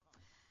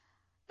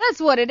That's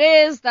what it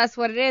is. That's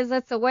what it is.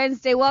 It's a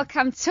Wednesday.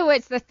 Welcome to it.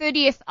 It's the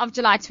 30th of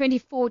July,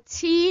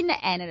 2014,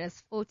 and it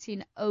is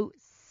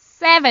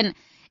 14:07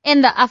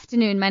 in the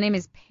afternoon. My name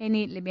is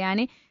Penny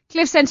Libiani.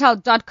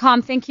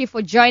 CliffCentral.com. Thank you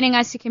for joining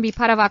us. You can be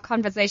part of our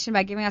conversation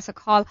by giving us a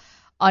call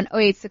on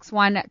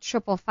 0861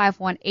 555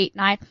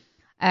 189.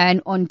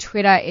 And on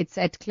Twitter, it's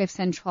at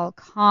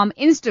CliffCentral.com.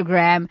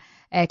 Instagram,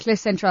 Cliff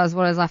Central, as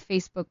well as our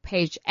Facebook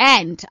page,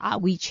 and our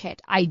WeChat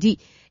ID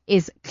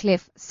is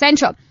Cliff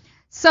Central.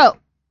 So,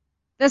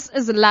 this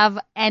is Love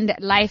and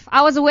Life.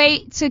 I was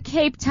away to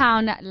Cape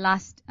Town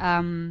last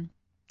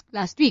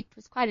week. It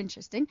was quite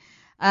interesting.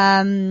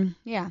 My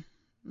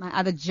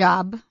other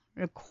job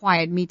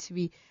required me to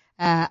be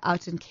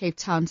out in Cape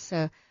Town,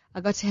 so I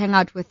got to hang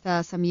out with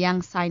some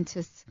young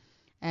scientists,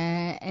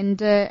 and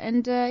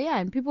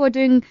people were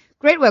doing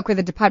great work with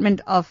the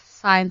Department of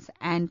Science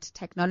and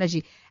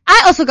Technology.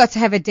 I also got to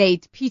have a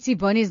date. P.T.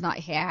 Bonnie's not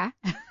here.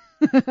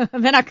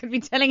 Then I could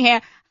be telling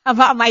her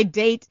about my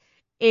date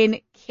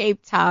in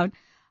Cape Town,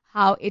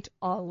 how it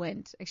all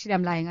went. Actually,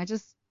 I'm lying. I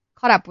just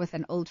caught up with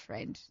an old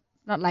friend.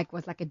 Not like it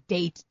was like a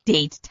date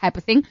type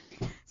of thing.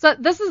 So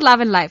this is Love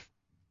and Life.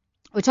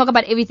 We talk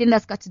about everything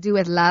that's got to do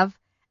with love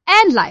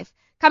and life.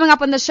 Coming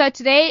up on the show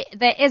today,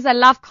 there is a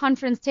love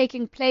conference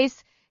taking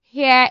place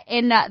here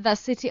in the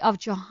city of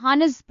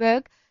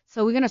Johannesburg.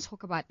 So we're going to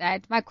talk about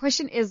that. My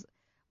question is,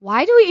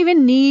 why do we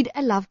even need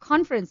a love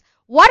conference?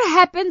 What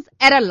happens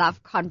at a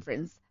love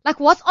conference? Like,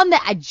 what's on the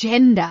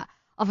agenda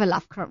of a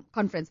love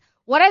conference?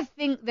 What are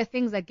the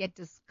things that get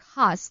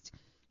discussed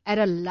at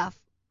a love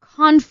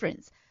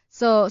conference?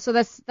 So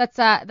that's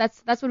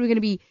what we're going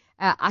to be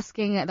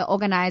asking the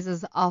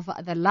organizers of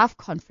the love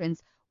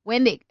conference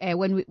when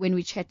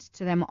we chat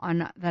to them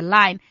on the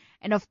line.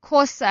 And of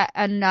course,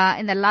 in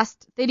the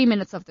last 30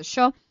 minutes of the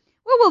show,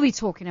 we will be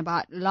talking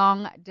about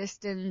long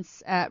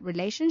distance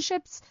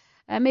relationships.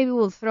 Maybe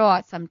we'll throw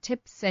out some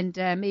tips and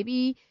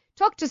maybe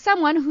talk to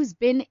someone who's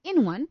been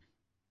in one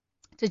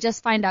to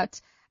just find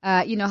out,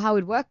 how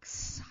it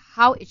works,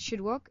 how it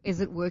should work.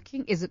 Is it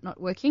working? Is it not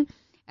working?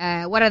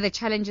 What are the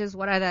challenges?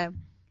 What are the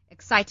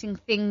exciting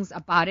things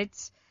about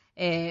it?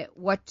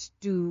 What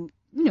do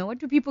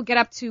people get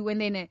up to when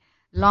they're in a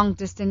long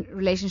distance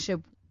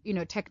relationship?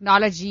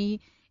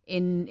 Technology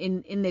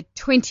in the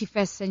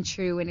 21st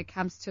century when it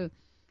comes to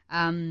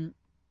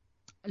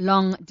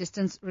long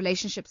distance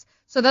relationships.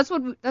 So that's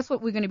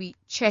what we're going to be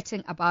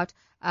chatting about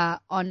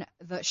on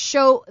the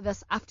show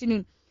this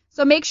afternoon.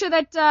 So make sure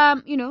that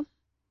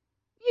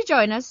you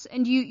join us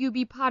and you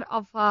be part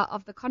of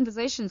the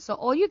conversation. So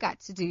all you got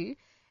to do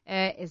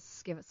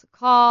is give us a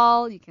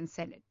call. You can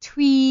send a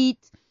tweet,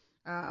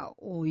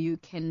 or you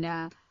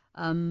can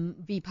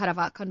be part of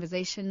our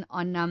conversation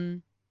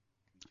on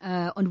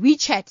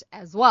WeChat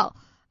as well.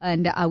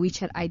 And our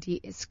WeChat ID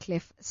is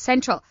Cliff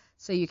Central.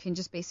 So you can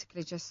just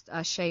basically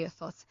share your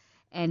thoughts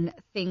and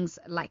things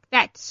like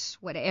that,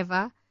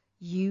 whatever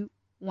you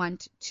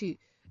want to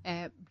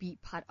be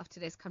part of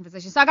today's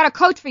conversation. So I got a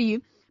quote for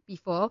you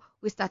before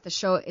we start the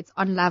show. It's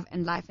on Love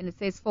and Life, and it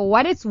says, "For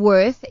what it's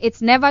worth,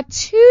 it's never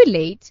too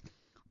late,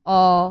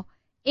 or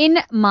in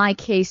my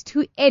case,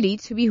 too early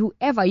to be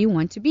whoever you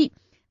want to be.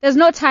 There's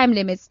no time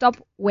limit. Stop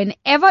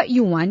whenever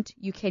you want.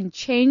 You can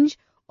change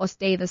or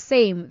stay the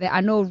same. There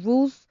are no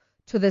rules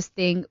to this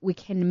thing. We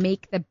can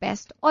make the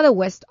best or the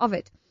worst of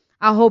it.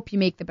 I hope you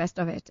make the best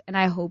of it, and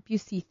I hope you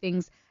see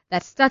things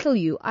that startle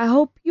you. I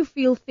hope you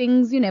feel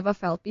things you never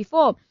felt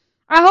before.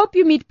 I hope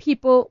you meet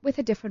people with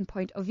a different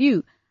point of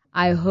view.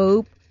 I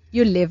hope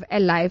you live a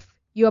life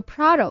you are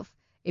proud of.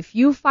 If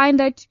you find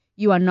that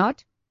you are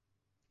not,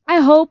 I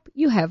hope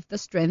you have the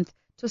strength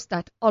to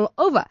start all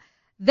over."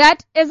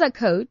 That is a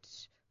quote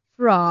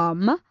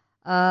from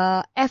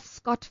F.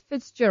 Scott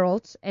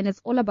Fitzgerald, and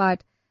it's all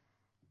about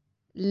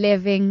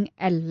living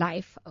a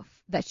life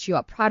that you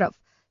are proud of.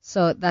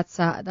 So that's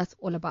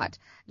all about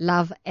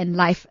love and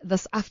life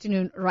this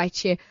afternoon right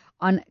here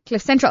on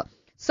Cliff Central.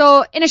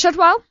 So in a short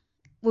while,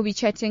 we'll be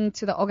chatting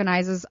to the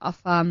organizers of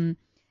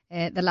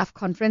the Love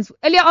Conference.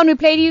 Earlier on, we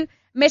played you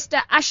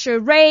Mr. Usher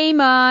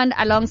Raymond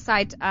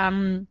alongside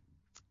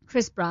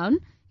Chris Brown.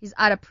 He's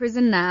out of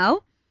prison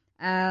now.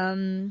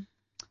 Did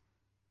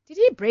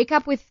he break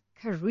up with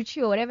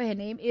Karuchi or whatever her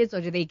name is,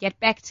 or do they get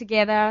back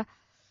together?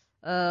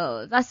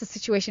 That's the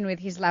situation with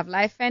his love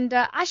life. And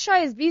Usher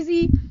is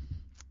busy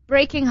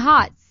breaking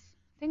hearts.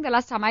 I think the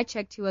last time I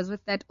checked, he was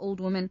with that old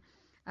woman.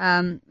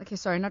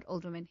 Not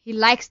old woman. He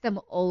likes them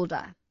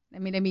older.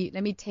 Let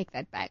me take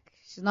that back.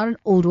 She's not an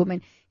old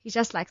woman. He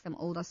just likes them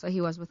older. So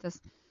he was with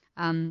this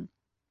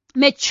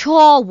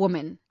mature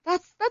woman.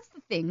 That's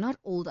the thing, not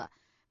older.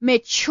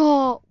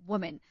 Mature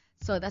woman.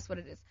 So that's what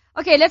it is.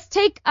 Okay, let's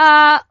take who?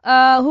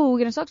 We're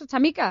gonna talk to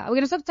Tamika. We're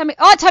gonna talk to Tamika.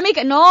 Oh,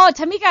 Tamika. No,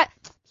 Tamika.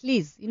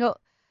 Please,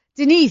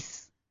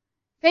 Denise.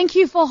 Thank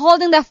you for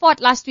holding the fort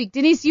last week.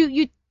 Denise,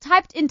 you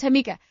typed in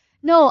Tamika.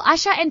 No,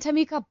 Usher and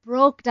Tamika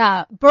broke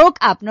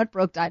up, not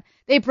broke down.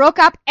 They broke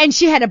up and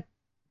she had a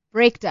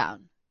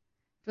breakdown.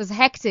 It was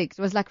hectic.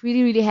 It was like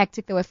really, really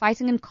hectic. They were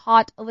fighting in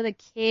court over the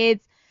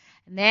kids.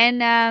 And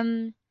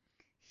then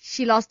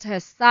she lost her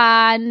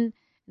son.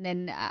 And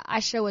then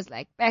Asha was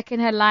like back in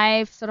her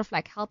life, sort of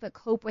like help her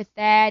cope with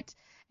that.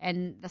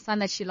 And the son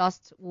that she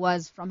lost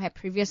was from her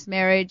previous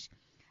marriage.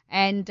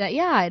 And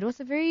it was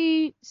a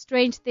very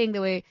strange thing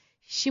the way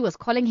she was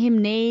calling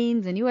him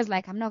names, and he was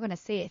like, I'm not going to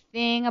say a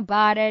thing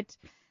about it.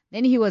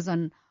 Then he was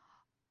on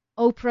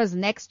Oprah's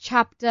Next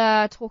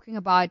Chapter talking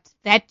about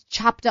that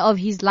chapter of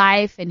his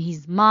life and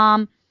his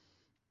mom.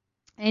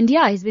 And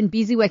he's been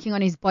busy working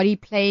on his body,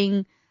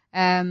 playing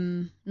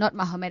not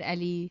Muhammad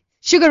Ali,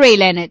 Sugar Ray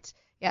Leonard.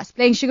 Yes,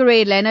 playing Sugar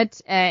Ray Leonard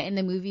in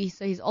the movie,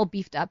 so he's all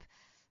beefed up.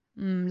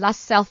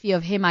 Last selfie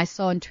of him I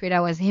saw on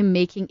Twitter was him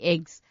making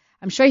eggs.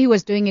 I'm sure he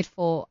was doing it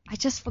for, I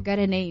just forgot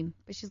her name,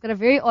 but she's got a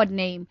very odd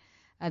name,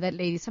 that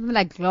lady, something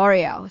like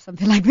Gloria or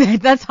something like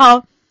that. That's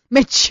how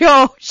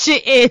mature she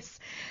is.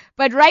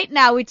 But right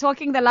now we're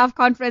talking the Love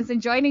Conference,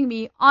 and joining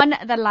me on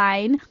the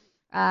line,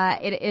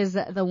 it is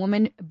the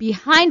woman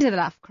behind the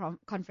Love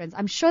Conference.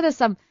 I'm sure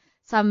there's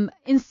some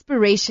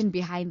inspiration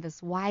behind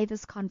this. Why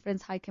this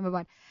conference? How it came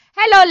about?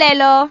 Hello,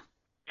 Lelo.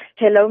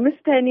 Hello, Miss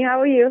Penny.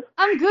 How are you?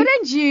 I'm good,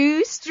 and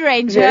you,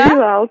 stranger? Very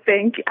well,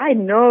 thank you. I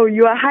know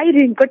you are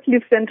hiding at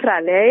Cliff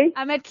Central, eh?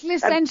 I'm at Cliff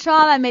Central.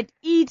 I'm at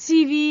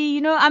ETV. You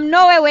know, I'm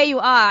nowhere where you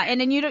are,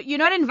 and then you're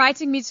not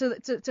inviting me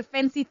to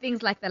fancy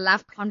things like the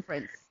Love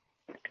Conference.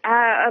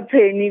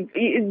 Penny,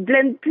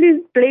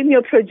 please blame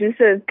your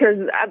producers, because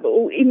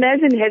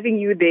imagine having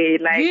you there.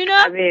 Like, you know,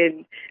 I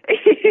mean,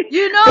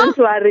 don't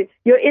worry.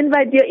 Your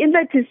invite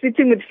is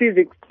sitting with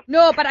physics.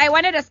 No, but I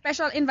wanted a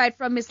special invite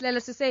from Miss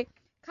Lelo to say,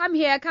 come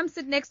here, come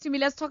sit next to me.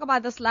 Let's talk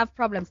about this love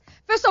problems.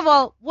 First of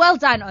all, well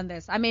done on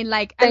this. I mean,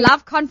 like a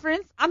love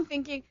conference. I'm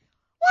thinking,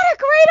 what a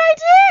great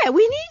idea.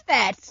 We need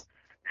that.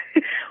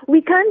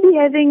 We can't be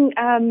having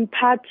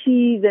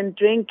parties and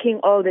drinking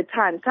all the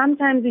time.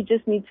 Sometimes we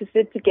just need to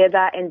sit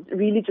together and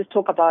really just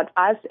talk about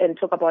us and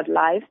talk about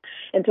life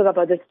and talk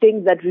about the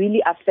things that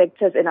really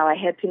affect us and our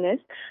happiness.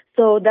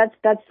 So that's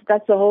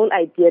the whole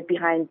idea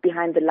behind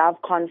the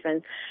Love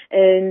Conference.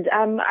 And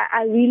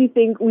I really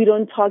think we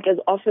don't talk as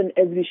often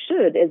as we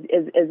should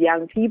as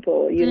young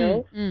people, you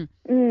know.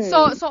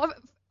 So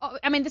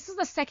I mean, this is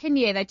the second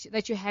year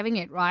that you're having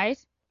it, right?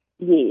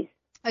 Yes.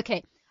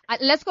 Okay.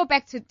 Let's go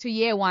back to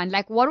year one.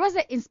 Like, what was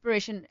the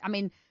inspiration? I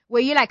mean, were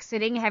you like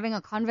sitting having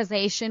a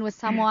conversation with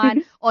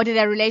someone, or did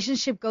a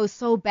relationship go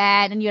so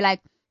bad and you're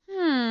like,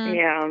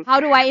 how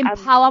do I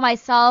empower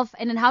myself?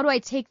 And then how do I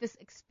take this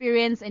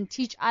experience and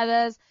teach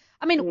others?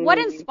 I mean, what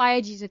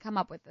inspired you to come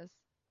up with this?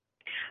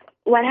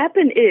 What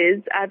happened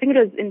is, I think it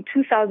was in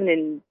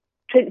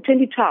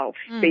 2012,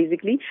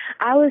 basically.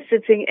 I was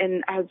sitting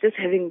and I was just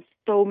having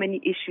so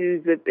many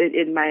issues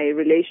in my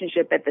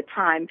relationship at the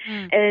time.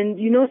 And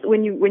you know,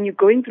 when you're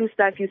going through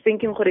stuff, you're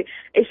thinking,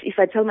 if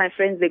I tell my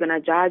friends, they're going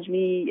to judge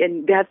me.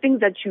 And there are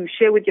things that you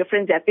share with your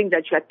friends. There are things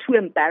that you are too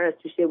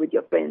embarrassed to share with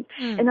your friends.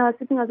 And I was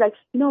sitting, I was like,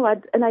 you know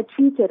what? And I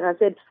tweeted, and I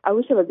said, I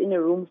wish I was in a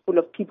room full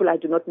of people I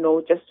do not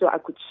know, just so I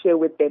could share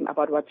with them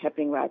about what's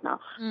happening right now.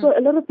 So a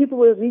lot of people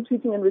were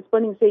retweeting and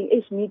responding, saying,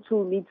 me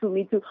too, me too,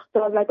 me too. So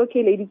I was like,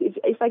 okay, ladies,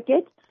 if I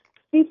get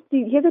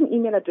 50, here's an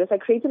email address. I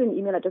created an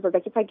email address. I was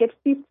like, if I get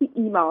 50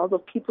 emails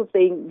of people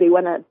saying they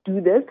want to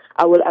do this,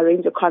 I will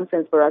arrange a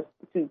conference for us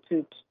to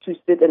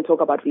sit and talk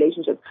about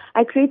relationships.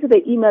 I created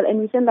the email, and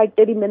within like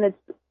 30 minutes,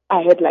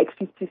 I had like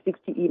 50,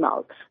 60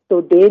 emails.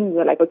 So then we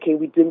were like, okay,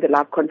 we're doing the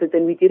Love Conference,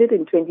 and we did it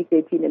in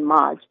 2013 in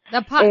March.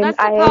 That's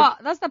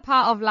the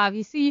power of love.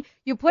 You see,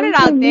 you put it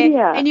out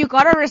there, and you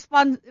got a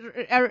response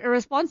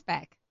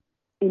back.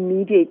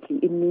 Immediately.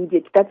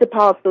 That's the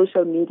power of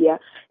social media,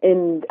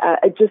 and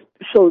it just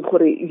shows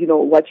what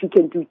you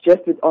can do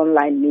just with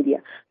online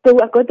media. So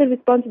I got the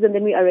responses, and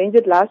then we arranged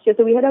it last year.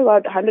 So we had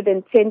about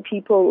 110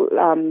 people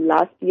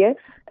last year.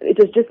 It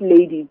was just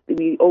ladies.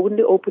 We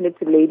only opened it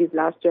to ladies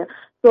last year.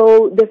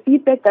 So the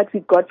feedback that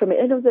we got from it,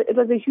 and it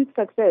was a huge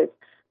success.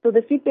 So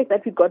the feedback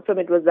that we got from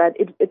it was that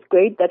it's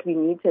great that we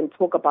meet and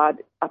talk about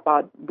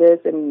this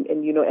and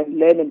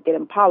learn and get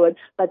empowered.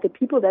 But the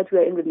people that we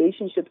are in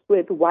relationships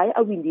with, why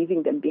are we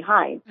leaving them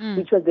behind?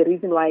 Which was the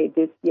reason why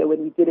this year,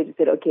 when we did it, we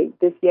said, okay,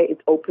 this year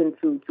it's open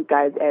to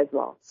guys as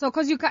well. So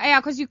because you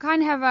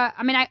can't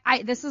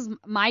have this is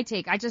my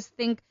take. I just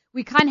think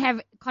we can't have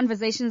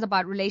conversations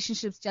about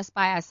relationships just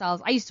by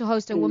ourselves. I used to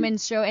host a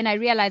women's show, and I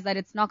realized that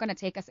it's not going to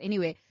take us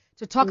anywhere.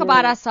 To talk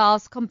about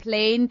ourselves,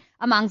 complain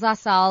amongst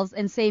ourselves,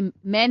 and say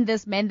men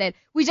this, men that.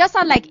 We just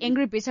sound like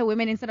angry, bitter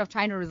women instead of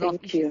trying to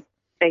resolve issues.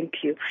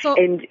 Thank you. So,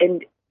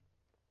 and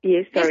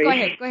yes, sorry.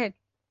 Yes, go ahead.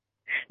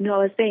 No,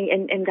 I was saying,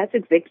 and that's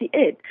exactly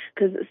it.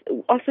 Because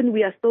often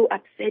we are so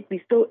upset,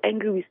 we're so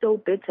angry, we're so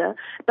bitter.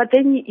 But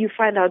then you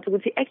find out,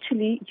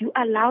 actually, you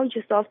allowed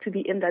yourself to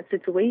be in that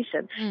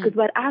situation. Because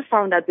what I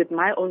found out with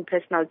my own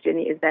personal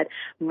journey is that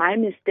my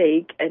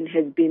mistake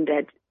has been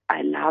that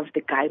I love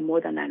the guy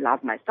more than I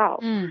love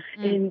myself.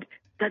 And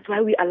that's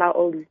why we allow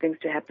all these things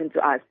to happen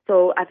to us.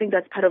 So I think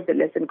that's part of the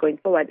lesson going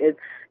forward is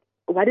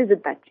what is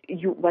it that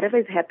whatever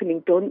is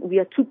happening, we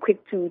are too quick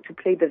to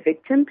play the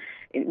victim.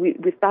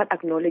 We start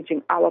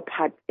acknowledging our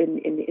part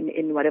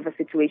in whatever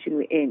situation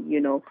we're in,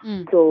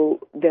 So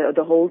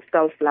the whole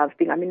self-love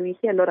thing, I mean, we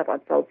hear a lot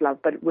about self-love,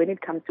 but when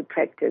it comes to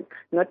practice,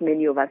 not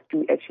many of us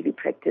do actually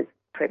practice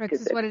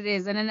it. What it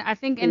is. And then I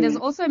think, and there's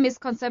also a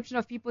misconception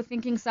of people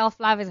thinking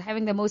self-love is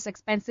having the most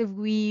expensive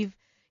weave,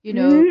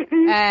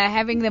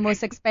 having the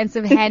most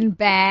expensive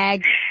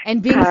handbag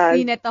and being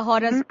seen at the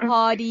hottest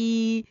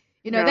party.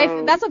 No.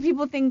 That's what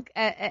people think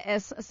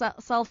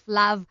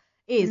self-love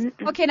is.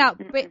 Okay, now,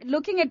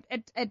 looking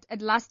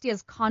at last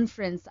year's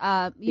conference,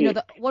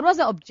 what was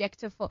the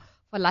objective for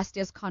last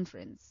year's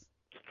conference?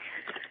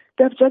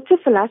 The objective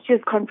for last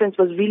year's conference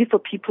was really for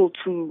people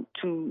to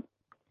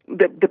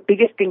the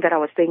biggest thing that I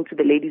was saying to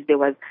the ladies there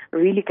was,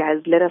 really,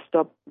 guys, let us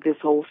stop this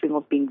whole thing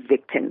of being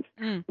victims.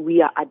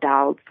 We are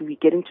adults. We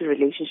get into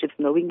relationships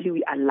knowingly.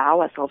 We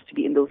allow ourselves to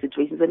be in those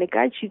situations. When a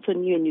guy cheats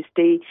on you and you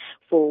stay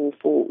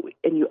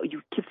and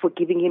you keep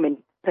forgiving him and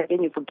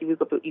again you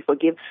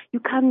forgive, you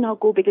can't now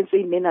go back and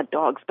say men are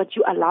dogs, but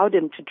you allow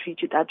them to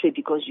treat you that way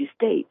because you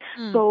stayed.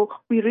 So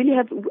we really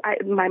have,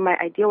 my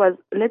idea was,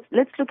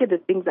 let's look at the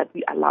things that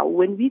we allow.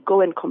 When we go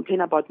and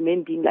complain about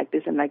men being like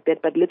this and like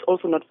that, but let's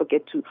also not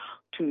forget to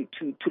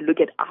look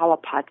at our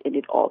part in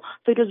it all.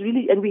 So it was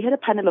really, and we had a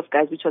panel of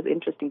guys, which was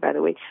interesting, by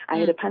the way. I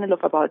had a panel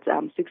of about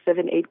 6,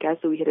 7, 8 guys.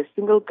 So we had a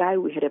single guy,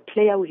 we had a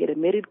player, we had a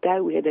married guy,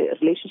 we had a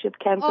relationship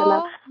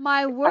counselor. Oh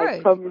my word!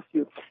 I promise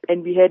you.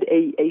 And we had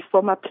a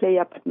former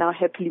player, but now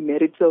happily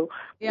married. So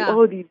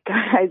all these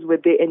guys were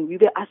there, and we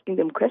were asking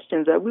them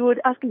questions. We were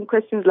asking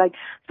questions like,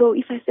 so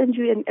if I send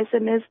you an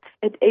SMS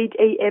at 8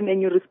 a.m.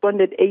 and you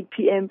respond at 8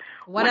 p.m.,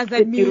 what does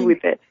that mean? Deal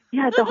with it?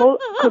 Yeah, the whole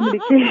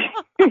communication,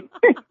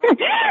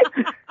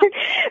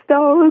 the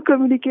whole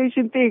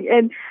communication thing.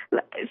 And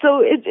so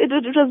it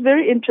was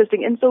very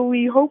interesting. And so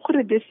we hope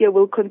that this year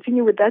we'll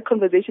continue with that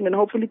conversation and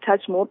hopefully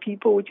touch more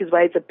people, which is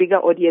why it's a bigger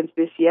audience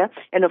this year.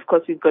 And of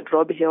course, we've got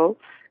Rob Hill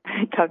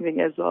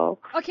coming as well.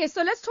 Okay,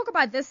 so let's talk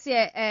about this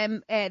year.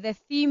 The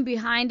theme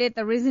behind it,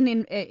 the reason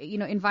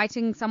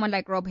inviting someone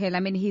like Rob Hill.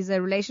 I mean, he's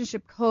a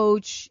relationship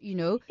coach.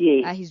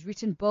 Yes. He's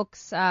written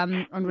books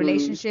on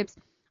relationships.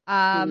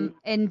 And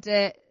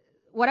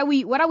what are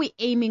we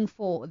aiming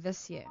for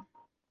this year?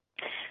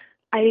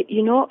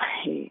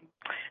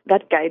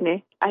 That guy,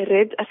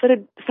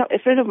 a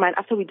friend of mine,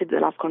 after we did the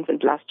last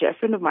conference last year, a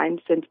friend of mine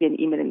sent me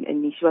an email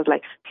and she was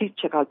like, please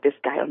check out this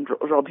guy on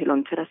Rob Hill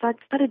on Twitter. So I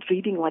started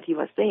reading what he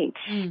was saying.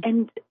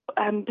 And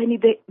Penny,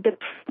 the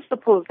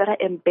principles that are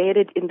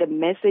embedded in the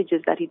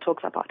messages that he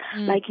talks about,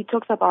 like he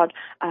talks about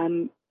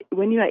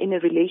when you are in a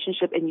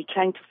relationship and you're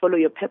trying to follow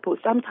your purpose,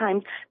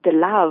 sometimes the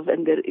love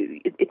and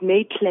it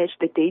may clash,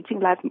 the dating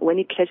life, when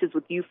it clashes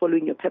with you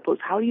following your purpose.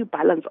 How do you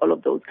balance all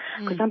of those?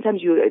 Because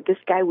sometimes this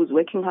guy was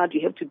working hard,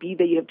 you have to be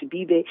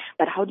there,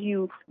 but how do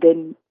you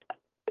then,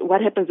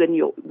 what happens when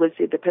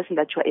the person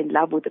that you're in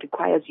love with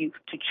requires you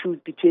to choose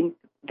between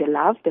the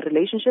love, the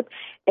relationship,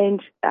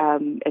 and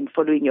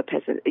following your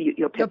person,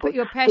 your purpose.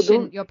 Your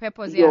passion, your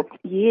purpose, yeah.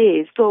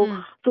 Yes. So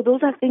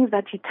those are things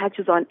that he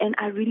touches on. And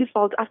I really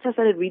felt, after I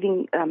started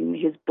reading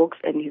his books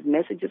and his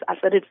messages, I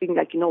started feeling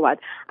like, you know what,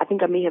 I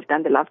think I may have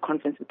done the last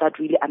conference without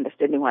really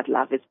understanding what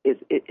love is.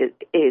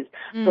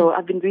 So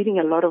I've been reading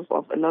a lot of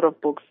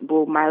books,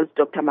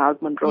 Dr. Miles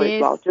Monroe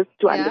as well, just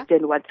to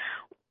understand what.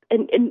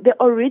 And the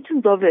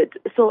origins of it.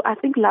 So I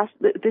think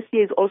this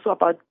year is also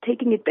about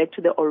taking it back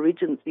to the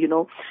origins.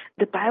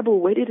 The Bible.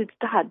 Where did it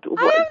start?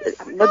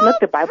 Not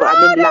the Bible.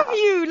 I mean, love. Of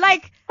you.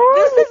 Like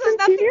this is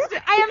nothing.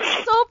 I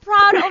am so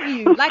proud of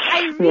you. Like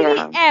I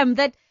really am.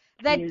 That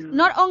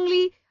not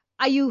only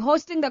are you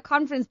hosting the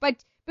conference,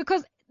 but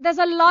because there's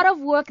a lot of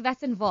work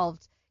that's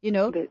involved.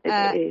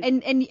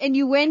 And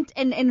you went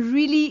and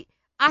really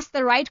ask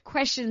the right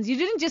questions. You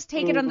didn't just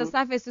take it on the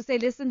surface to say,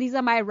 listen, these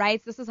are my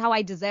rights. This is how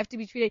I deserve to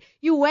be treated.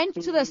 You went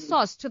to the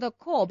source, to the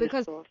core,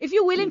 because if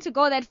you're willing to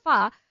go that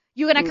far,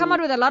 you're going to come out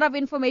with a lot of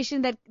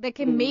information that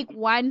can make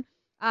one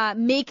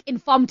make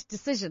informed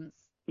decisions.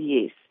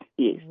 Yes.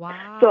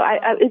 Wow. So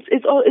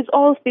it's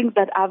all things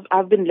that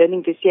I've been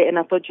learning this year, and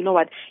I thought, you know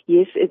what?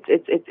 Yes,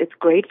 it's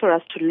great for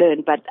us to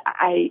learn, but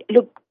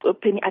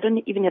Penny, I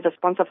don't even have a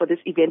sponsor for this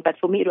event, but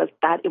for me it was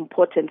that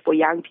important for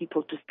young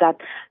people to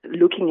start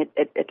looking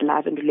at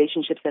love and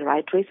relationships the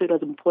right way. So it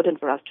was important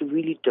for us to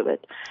really do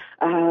it.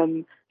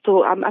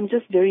 So I'm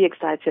just very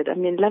excited. I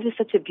mean, love is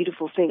such a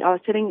beautiful thing. I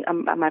was telling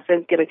my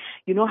friends,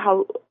 you know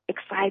how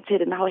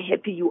excited and how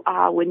happy you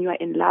are when you are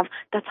in love.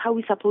 That's how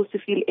we're supposed to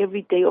feel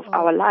every day of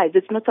our lives.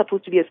 It's not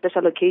supposed to be a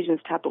special occasions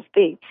type of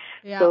thing.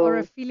 Yeah, or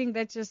a feeling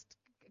that just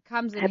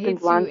comes and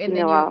hits you, and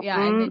then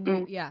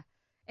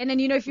and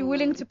then if you're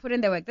willing to put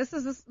in the work. This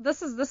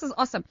is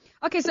awesome.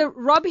 Okay, so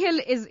Rob Hill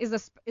is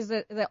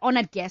the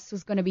honored guest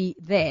who's going to be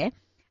there.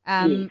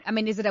 I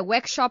mean, is it a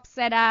workshop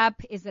setup?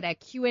 Is it a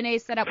Q&A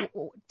setup?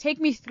 Take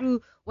me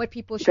through what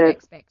people should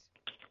expect.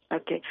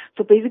 Okay.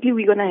 So basically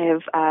we're going to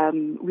have,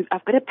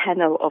 I've got a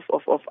panel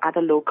of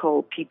other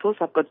local people.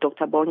 So I've got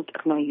Dr. Bonke,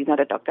 no, he's not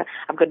a doctor.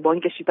 I've got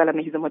Bonke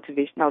Shipalame, he's a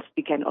motivational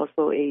speaker and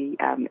also an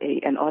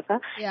author.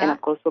 Yeah. And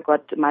I've also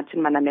got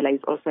Martin Manamela,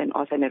 he's also an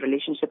author and a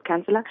relationship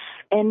counselor.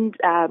 And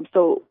I've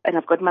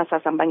got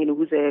Masa Sambangile,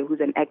 who's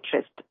an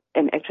actress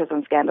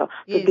on Scandal.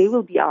 So Yes. they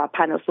will be our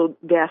panel. So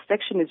their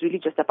section is really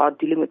just about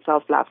dealing with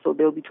self-love. So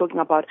they'll be talking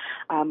about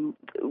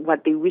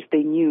what they wish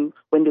they knew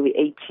when they were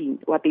 18,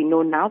 what they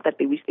know now that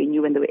they wish they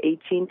knew when they were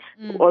 18,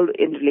 all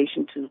in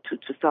relation to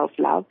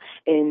self-love,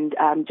 and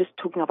just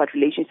talking about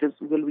relationships,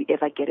 will we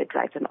ever get it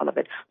right, and all of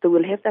it. So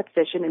we'll have that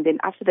session, and then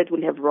after that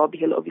we'll have Rob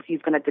Hill. Obviously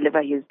he's going to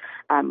deliver his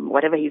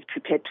whatever he's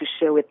prepared to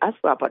share with us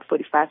for about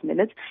 45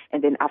 minutes,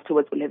 and then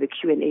afterwards we'll have a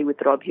Q&A with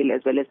Rob Hill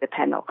as well as the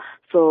panel.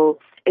 So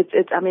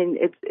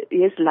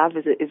yes, love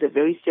is a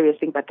very serious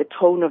thing, but the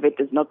tone of it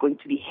is not going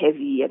to be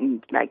heavy,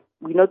 and like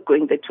we're not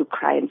going there to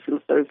cry and feel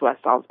sorry for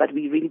ourselves, but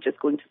we're really just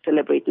going to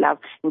celebrate love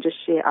and just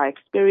share our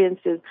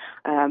experiences,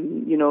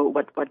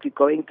 what we're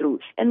going through,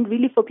 and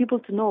really for people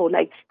to know,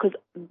 like, because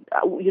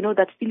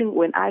that feeling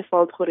when I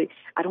felt,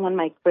 I don't want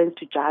my friends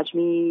to judge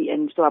me,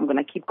 and so I'm going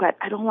to keep quiet.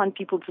 I don't want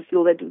people to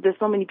feel that there's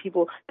so many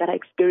people that are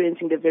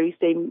experiencing the very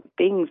same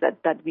things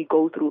that we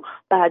go through,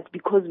 but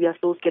because we are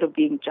so scared of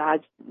being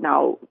judged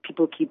now,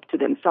 people keep to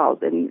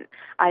themselves. And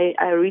I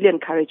really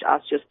encourage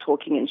us just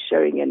talking and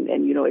sharing and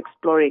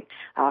exploring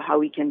how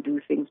we can do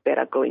things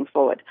better going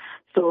forward.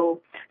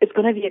 So it's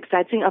going to be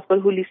exciting. I've got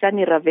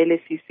Hulisani Ravele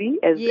Sisi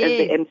as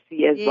the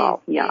MC as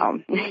well. Yeah.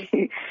 Yes.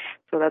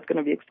 So that's going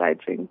to be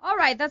exciting. All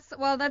right. That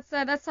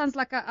sounds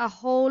like a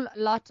whole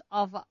lot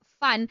of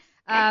fun.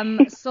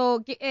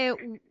 So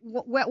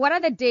what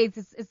are the dates?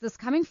 Is this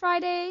coming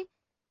Friday?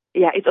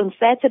 Yeah, it's on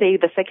Saturday,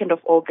 the 2nd of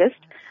August.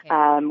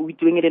 Okay. We're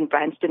doing it in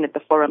Bryanston at the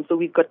Forum. So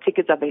we've got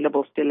tickets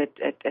available still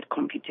at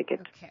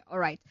CompuTicket. Okay, all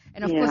right.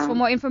 And of course, for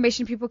more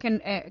information, people can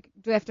do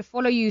they have to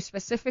follow you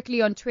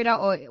specifically on Twitter,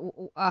 or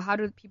how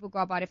do people go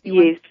about if they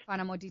want to find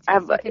out more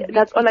details?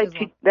 That's all I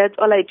tweet. That's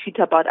all I tweet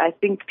about. I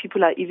think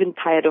people are even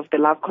tired of the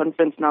Love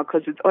Conference now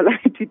because it's all I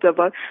tweet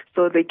about.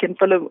 So they can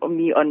follow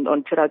me on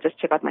Twitter. Just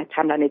check out my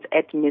timeline. It's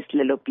at Miss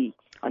Lelo B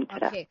on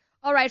Twitter. Okay.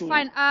 All right,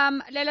 fine.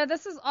 Lelo,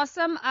 this is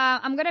awesome.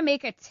 I'm gonna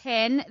make a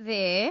 10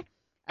 there.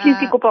 Please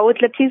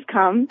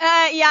come.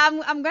 Yeah,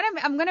 I'm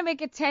gonna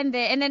make a 10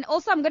 there, and then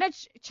also I'm gonna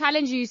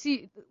challenge you.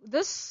 See,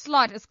 this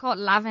slot is called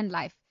Love and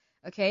Life.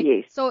 Okay.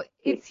 Yes. So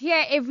it's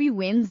here every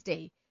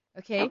Wednesday.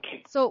 Okay.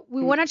 So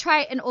we want to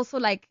try and also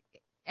like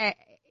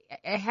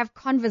have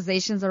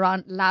conversations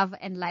around love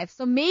and life.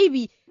 So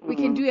maybe we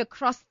can do a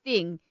cross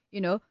thing,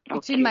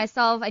 between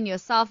myself and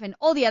yourself and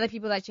all the other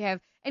people that you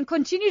have, and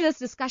continue this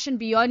discussion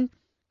beyond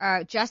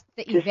just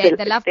the event,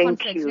 the Love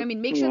Conference. You know what I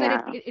mean? Make sure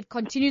that it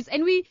continues,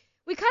 and we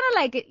kind of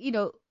like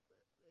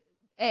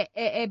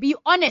be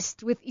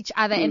honest with each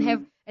other and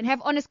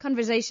have honest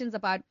conversations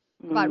about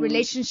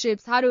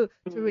relationships, how to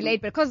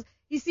relate. Because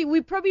you see,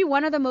 we're probably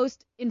one of the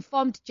most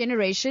informed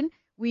generation.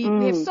 We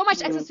have so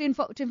much access to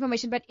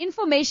information, but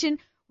information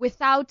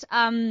without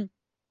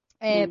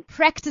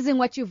practicing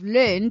what you've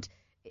learned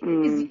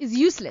is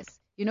useless.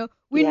 We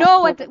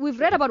know we've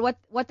read about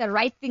what the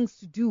right things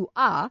to do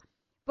are,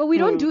 but we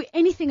don't do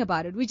anything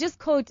about it. We just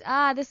quote,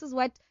 this is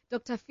what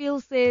Dr. Phil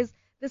says.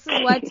 This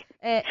is what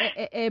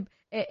Rob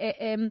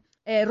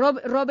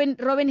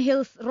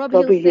Hill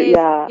says.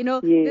 Yeah,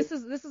 this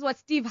is what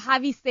Steve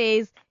Harvey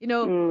says.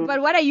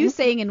 But what are you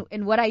saying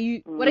and what are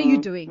you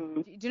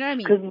doing? Do you know what I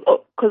mean?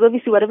 Because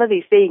obviously whatever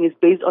they're saying is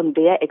based on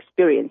their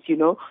experience,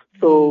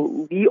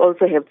 So we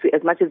also have to,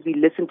 as much as we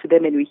listen to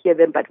them and we hear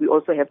them, but we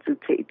also have to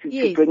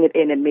bring it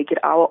in and make it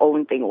our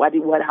own thing.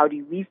 How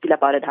do we feel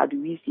about it? How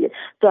do we see it?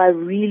 So I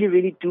really,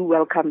 really do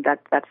welcome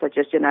that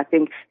suggestion. I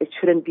think it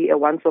shouldn't be a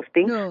once-off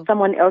thing. No.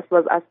 Someone else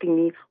was asking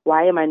me,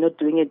 why am I not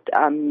doing it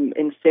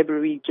in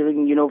February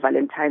during,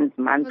 Valentine's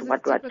month?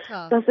 What? So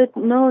I said,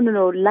 no.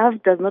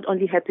 Love does not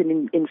only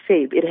happen in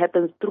Feb. It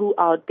happens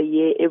throughout the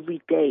year,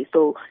 every day.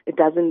 So it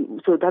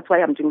doesn't. So that's why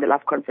I'm doing the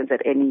Love Conference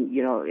at any,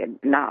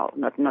 now,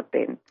 not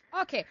then.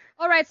 Okay,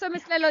 all right. So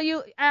Miss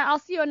Lelo, I'll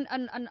see you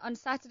on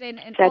Saturday,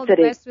 and all the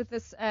best with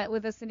this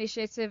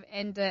initiative,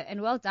 and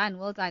well done.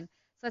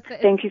 So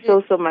thank you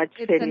so much.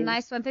 It's Penny. A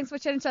nice one. Thanks for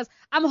chatting to us.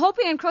 I'm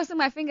hoping and crossing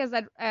my fingers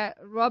that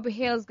Rob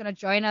Hill is going to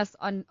join us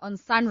on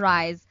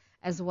Sunrise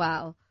as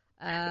well.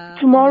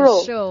 Tomorrow. On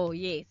the show,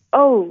 yes.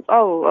 Oh,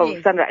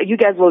 yes. Sunrise. You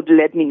guys will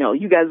let me know.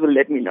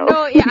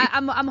 No, yeah,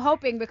 I'm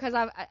hoping because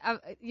I've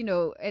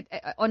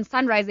on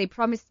Sunrise they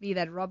promised me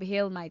that Rob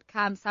Hill might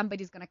come.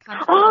 Somebody's gonna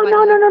come.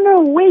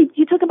 No. Wait,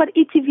 you talk about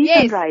ETV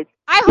Sunrise.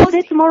 I host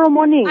it tomorrow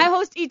morning. I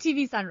host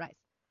ETV Sunrise.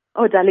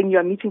 Oh, darling, you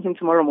are meeting him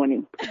tomorrow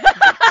morning.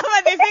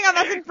 But they think I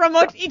mustn't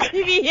promote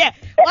ETV here.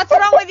 What's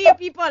wrong with you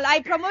people? I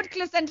promote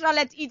Cliff Central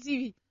at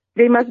ETV.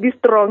 They must be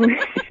strong.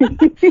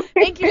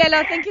 Thank you,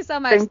 Lelo. Thank you so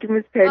much. Thank you,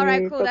 Miss Penny. All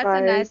right, cool.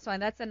 Bye-bye.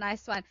 That's a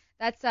nice one.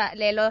 That's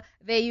Lelo.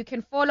 There you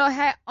can follow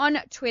her on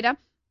Twitter.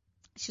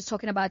 She's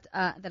talking about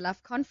the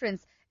Love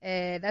Conference.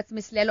 That's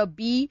Miss Lelo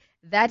B.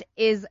 That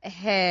is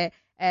her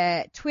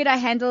Twitter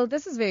handle.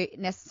 This is very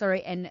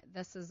necessary and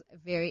this is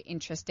very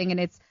interesting, and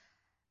it's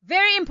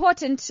very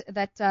important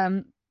that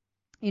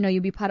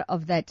you be part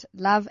of that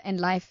love and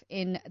life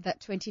in the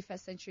 21st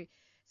century.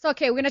 So,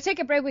 okay, we're going to take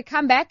a break. We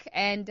come back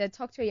and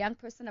talk to a young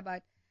person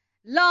about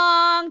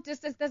long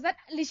distance. Does that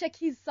Alicia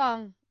Keys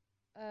song,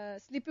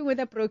 Sleeping with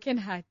a Broken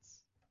Heart?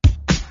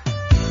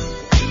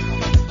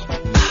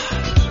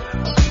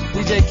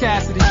 DJ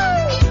Cassidy,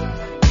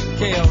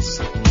 Chaos.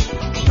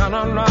 No,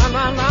 no, no,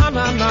 no, no,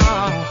 no,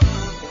 no.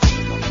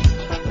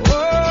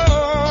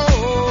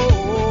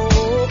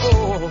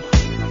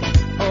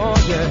 Oh,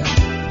 yeah.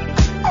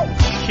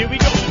 Here we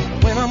go.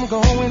 When I'm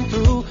going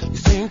through, you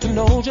seem to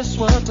know just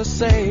what to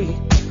say,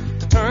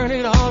 to turn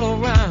it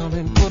all around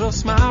and put a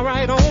smile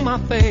right on my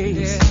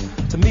face. Yeah.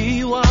 To me,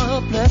 you are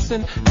a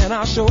blessing, and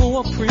I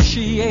sure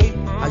appreciate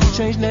how you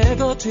change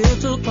negative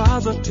to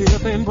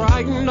positive and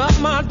brighten up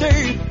my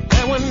day.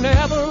 And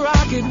whenever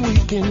I get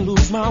weak and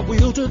lose my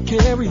will to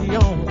carry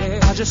on,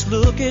 I just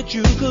look at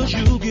you 'cause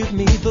you give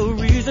me the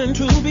reason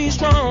to be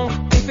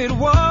strong. If it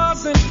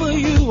wasn't for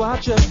you, I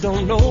just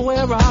don't know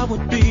where I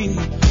would be.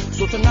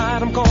 So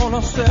tonight I'm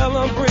gonna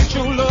celebrate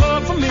your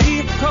love for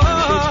me,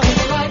 'cause it's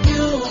people like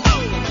you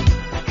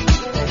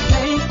that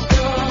make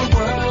the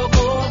world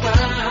go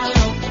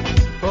round.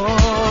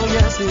 Oh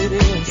yes it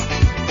is.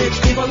 It's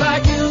people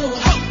like you,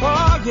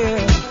 oh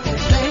yeah,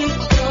 that make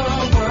the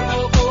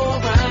world go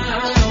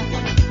round.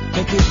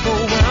 Make it go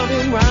round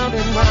and round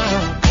and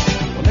round.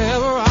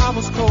 Whenever I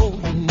was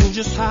cold, you knew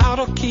just how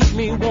to keep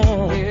me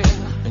warm. Yeah.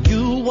 And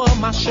you were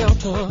my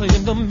shelter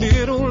in the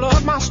middle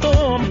of my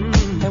storm.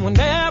 And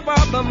whenever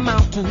the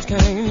mountains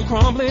came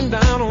crumbling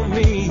down on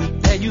me,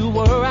 there you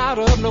were out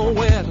of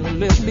nowhere to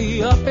lift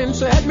me up and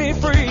set me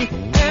free.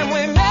 And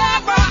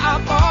whenever I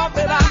thought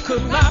that I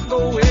could not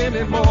go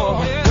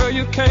anymore, girl,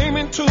 you came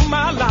into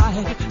my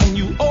life and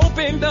you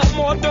opened up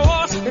more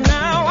doors. And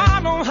now I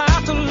don't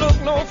have to look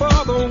no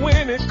further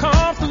when it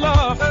comes to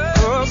love.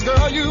 'Cause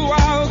girl, you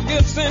are a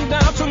gift sent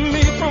down to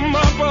me from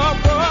above.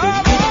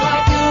 It's people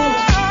like you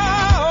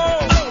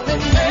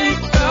that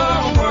make the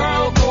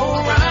world go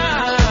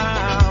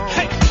round.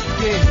 Hey,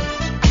 yeah.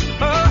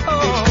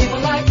 It's people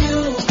like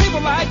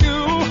you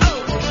that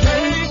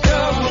make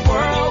the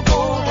world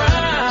go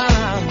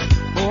round.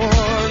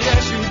 Oh,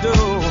 yes you do.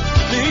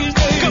 These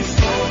days,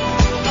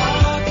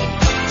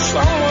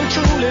 someone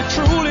truly,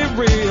 truly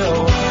real.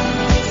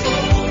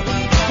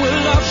 Well,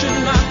 love should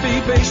not be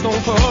based on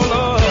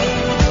color.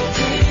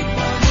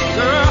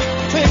 Girl,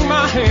 take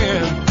my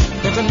hand,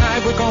 and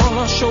tonight we're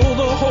gonna show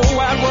the whole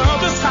wide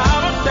world just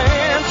how to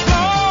dance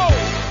slow.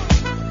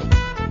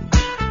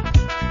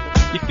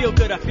 You feel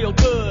good, I feel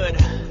good.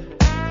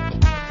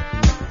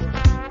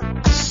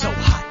 So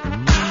hot.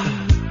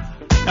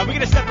 Now we're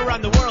gonna step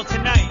around the world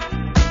tonight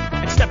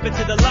and step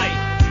into the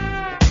light.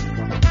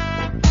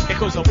 It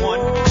goes on 1,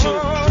 2,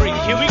 3,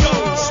 here we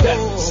go. Step,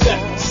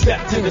 step,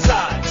 step to the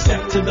side.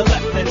 Step to the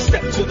left, then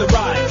step to the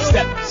right.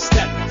 Step,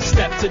 step,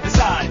 step to the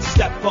side.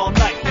 Step all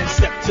night, then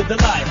step to the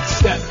light.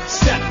 Step,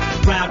 step,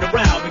 round and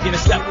round. We're gonna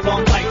step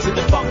all night to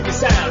the funky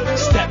sound.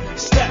 Step,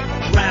 step,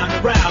 round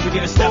and round. We're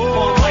gonna step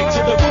all night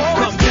till the roof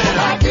comes down.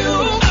 Like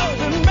you,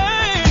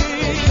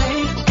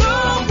 make the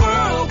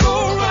world go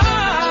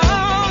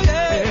round.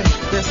 Yeah.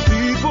 There's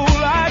people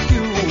like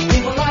you.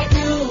 People like you.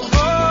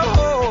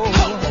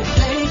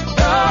 Make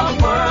the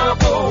world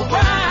go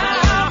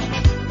round.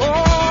 Oh,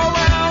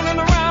 round and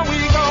around we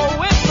go.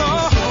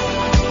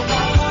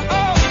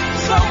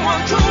 It's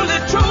someone truly,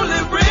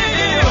 truly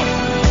real.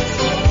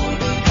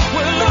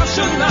 Well, love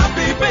should not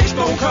be based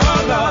on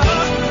color.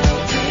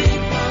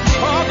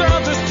 Oh, girl,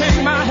 just take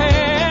my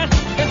hand,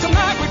 and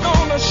tonight we're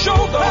gonna show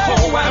the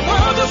whole wide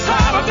world just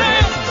how to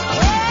dance.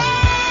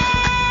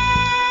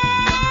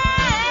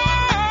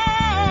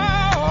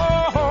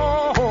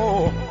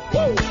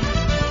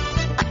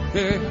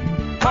 Yeah.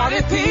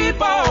 Party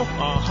people,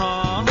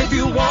 if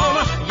you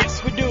wanna,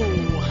 Yes, we do.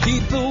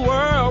 keep the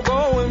world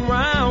going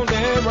round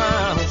and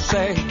round.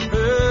 Say,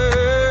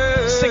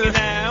 hey, Sing it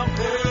now.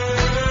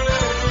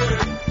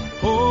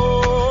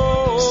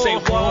 oh, Say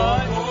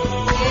what?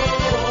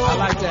 I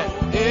like that.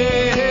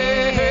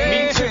 Hey,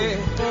 Me too.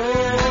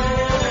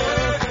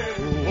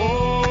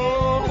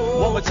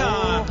 One more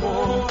time.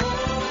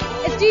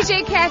 It's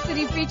DJ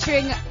Cassidy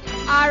featuring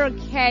R.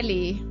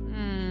 Kelly.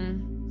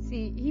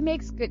 See, he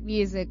makes good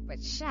music,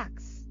 but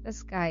shucks,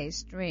 this guy is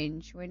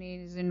strange when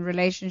he's in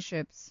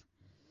relationships.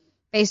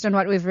 Based on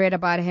what we've read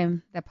about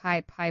him, the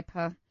Pied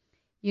Piper.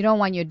 You don't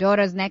want your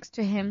daughters next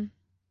to him,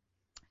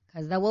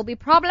 because there will be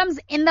problems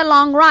in the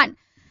long run.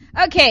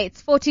 Okay,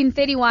 it's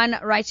 14:31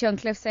 right here on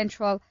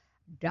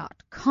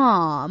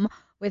cliffcentral.com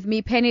with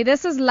me, Penny.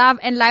 This is Love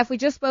and Life. We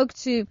just spoke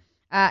to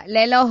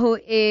Lelo, who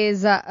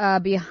is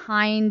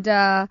behind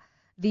the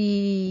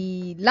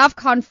Love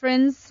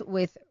Conference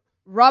with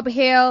Rob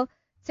Hill,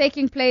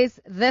 taking place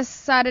this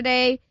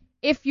Saturday.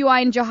 If you are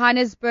in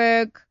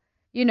Johannesburg,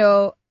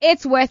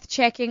 it's worth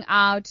checking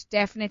out.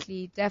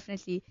 Definitely.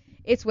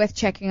 It's worth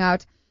checking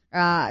out.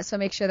 So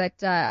make sure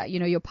that,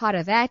 you're part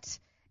of that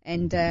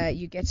and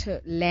you get to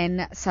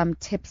learn some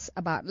tips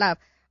about love.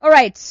 All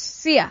right,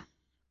 Sia,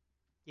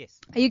 Yes.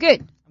 are you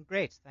good? I'm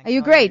great. Thanks. Are you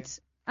How great?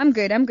 I'm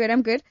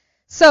good.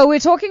 So we're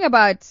talking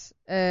about,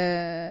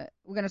 we're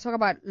going to talk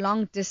about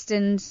long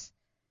distance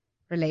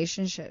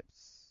relationships,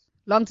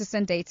 long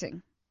distance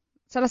dating.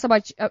 Tell us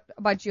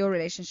about your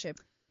relationship.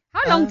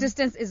 How long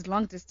distance is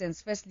long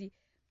distance? Firstly,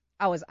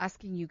 I was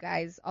asking you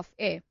guys off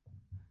air.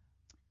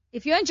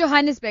 If you're in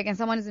Johannesburg and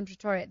someone is in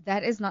Pretoria,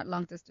 that is not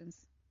long distance.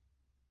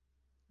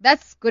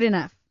 That's good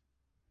enough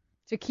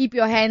to keep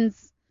your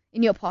hands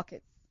in your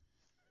pockets.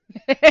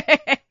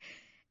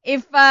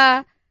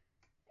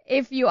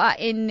 If you are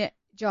in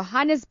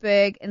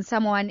Johannesburg and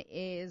someone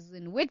is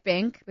in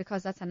Witbank,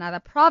 because that's another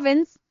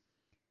province,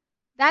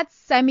 that's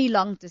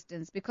semi-long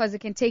distance because it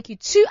can take you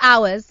 2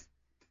 hours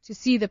to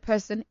see the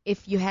person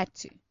if you had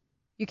to.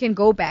 You can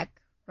go back,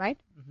 right?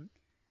 Mm-hmm.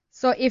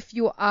 So if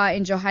you are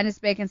in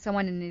Johannesburg and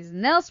someone is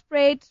in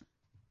Nelspruit,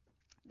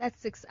 that's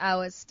 6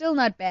 hours. Still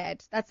not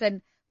bad. That's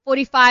a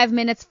 45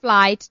 minutes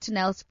flight to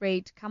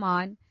Nelspruit. Come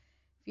on.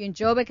 If you're in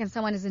Joburg and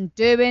someone is in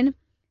Durban,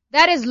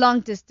 that is long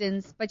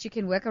distance, but you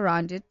can work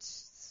around it.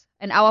 It's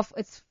an hour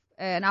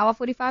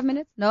 45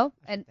 minutes? No?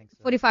 And think so.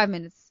 45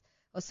 minutes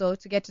or so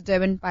to get to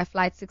Durban by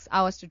flight, 6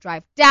 hours to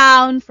drive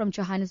down from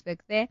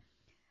Johannesburg there.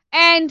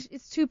 And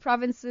it's 2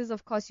 provinces.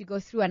 Of course, you go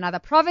through another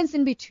province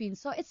in between.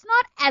 So it's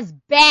not as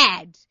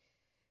bad.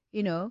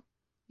 You know,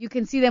 you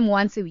can see them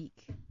once a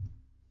week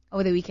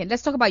over the weekend.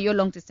 Let's talk about your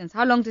long distance.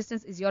 How long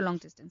distance is your long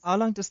distance? Our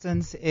long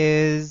distance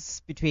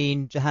is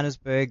between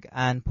Johannesburg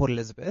and Port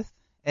Elizabeth.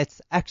 It's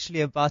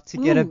actually about to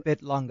get a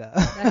bit longer.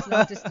 That's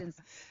long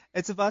distance.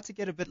 It's about to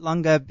get a bit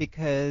longer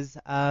because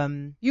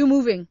You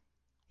moving?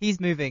 he's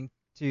moving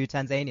to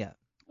Tanzania.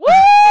 Woo!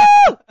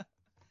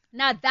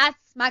 Now that's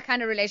my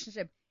kind of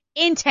relationship.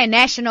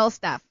 International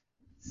stuff.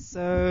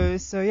 So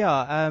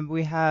yeah,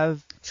 we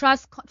have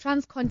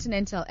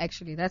Transcontinental,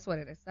 actually. That's what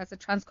it is. That's a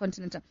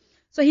transcontinental.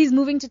 So he's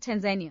moving to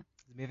Tanzania.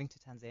 moving to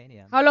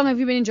Tanzania. How long have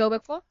you been in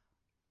Joburg for?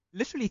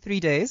 Literally 3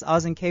 days. I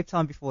was in Cape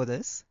Town before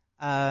this.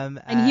 And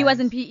he was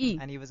in PE.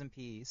 And he was in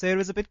PE. So it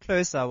was a bit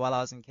closer while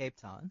I was in Cape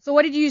Town. So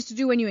what did you used to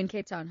do when you were in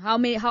Cape Town? How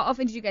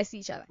often did you guys see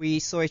each other? We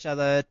saw each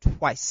other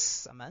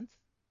twice a month.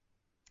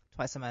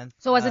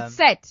 So was it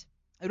set?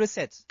 It was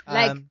set.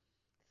 Like,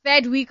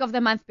 third week of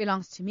the month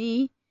belongs to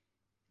me,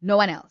 no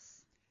one else.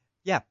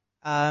 Yeah.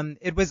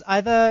 It was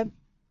either,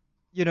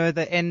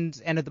 the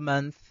end of the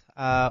month,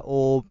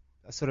 or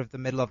sort of the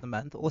middle of the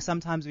month, or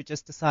sometimes we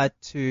just decide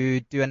to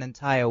do an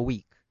entire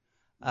week,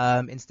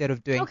 instead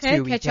of doing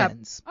 2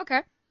 weekends.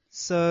 Okay.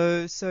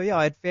 So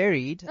yeah, it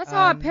varied. That's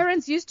how our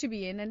parents used to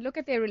be in, and look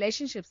at their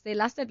relationships. They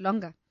lasted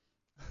longer.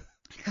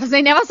 Because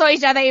they never saw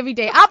each other every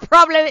day. Our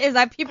problem is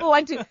that people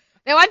want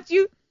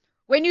you,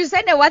 when you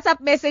send a WhatsApp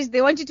message,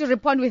 they want you to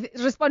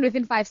respond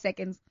within 5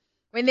 seconds.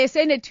 When they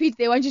send a tweet,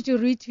 they want you to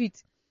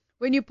retweet.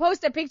 When you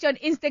post a picture on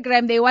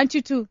Instagram, they want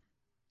you to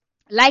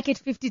like it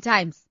 50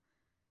 times.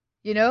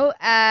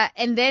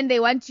 And then they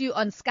want you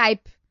on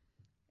Skype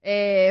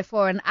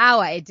for an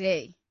hour a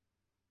day.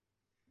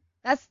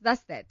 That's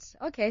that.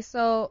 Okay,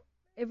 so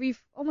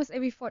almost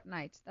every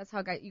fortnight. That's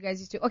how you guys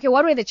used to. Okay,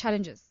 what were the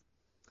challenges?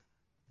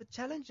 The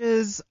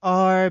challenges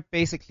are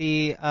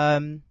basically,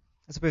 I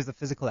suppose, the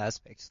physical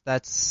aspect.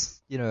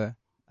 That's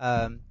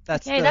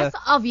that's that's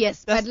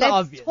obvious. That's but let's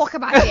obvious. talk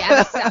about the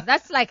other stuff.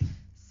 That's like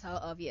so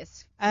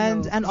obvious.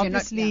 And No, 'cause you're not-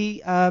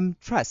 obviously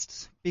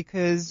trust,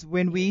 because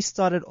when we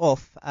started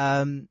off,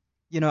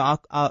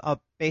 our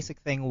basic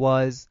thing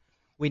was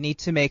we need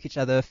to make each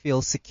other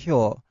feel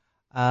secure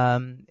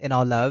in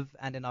our love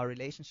and in our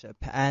relationship.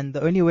 And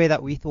the only way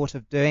that we thought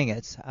of doing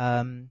it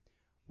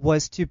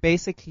was to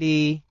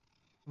basically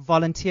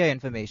volunteer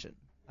information.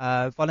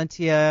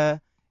 Volunteer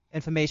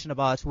information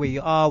about where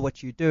you are,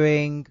 what you're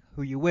doing,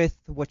 who you're with,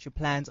 what your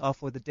plans are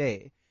for the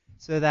day.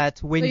 So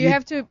that when you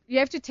have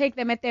to take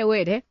them at their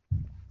word, eh?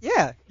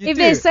 Yeah, you If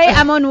do. they say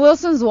I'm on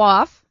Wilson's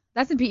Wharf,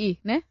 that's in PE,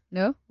 ne?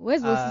 No?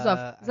 Where's Wilson's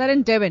Wharf? Is that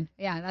in Durban?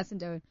 Yeah, that's in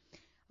Durban.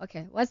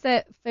 Okay. What's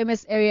the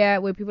famous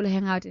area where people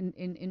hang out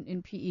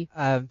in PE?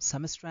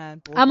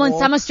 Summerstrand. I'm on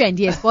Summerstrand,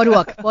 yes,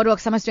 Boardwalk. Boardwalk,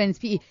 Summerstrand is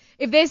PE.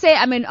 If they say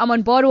I'm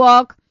on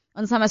Boardwalk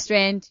on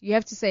Summerstrand, you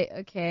have to say,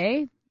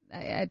 okay,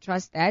 I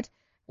trust that.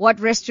 What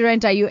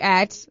restaurant are you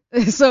at?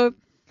 So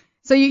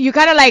you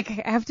kind of like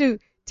have to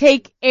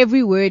take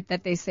every word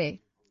that they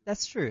say.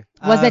 That's true.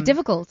 Was that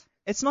difficult?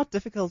 It's not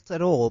difficult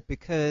at all,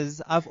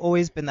 because I've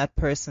always been that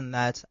person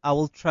that I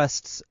will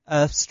trust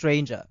a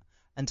stranger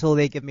until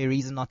they give me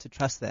reason not to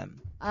trust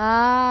them.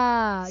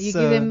 You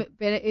give them,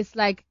 it's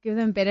like give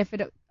them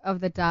benefit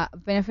of doubt.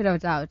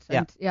 Yeah.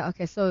 And, yeah.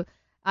 Okay. So,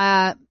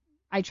 I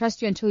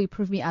trust you until you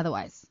prove me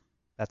otherwise.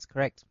 That's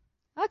correct.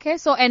 Okay.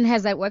 So, and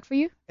has that worked for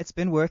you? It's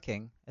been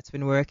working. And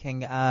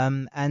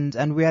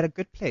we're at a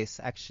good place,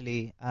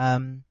 actually.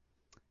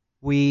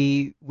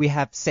 We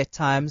have set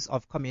times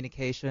of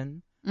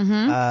communication.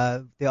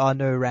 Mm-hmm. There are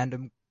no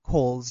random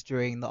calls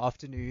during the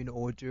afternoon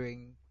or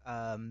during,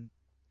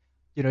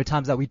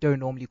 times that we don't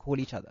normally call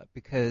each other,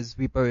 because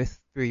we're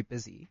both very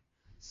busy.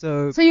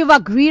 So you've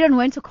agreed on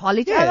when to call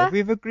each yeah, other?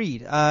 we've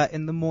agreed.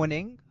 In the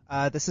morning,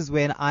 this is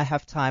when I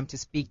have time to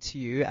speak to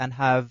you and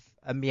have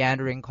a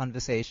meandering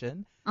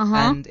conversation, Uh-huh.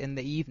 and in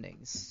the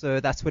evenings. So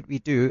that's what we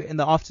do. In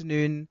the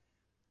afternoon,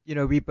 you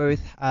know, we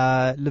both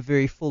live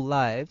very full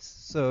lives,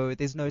 so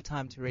there's no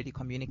time to really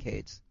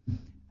communicate.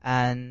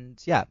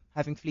 And yeah,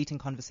 having fleeting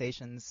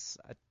conversations,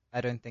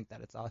 I don't think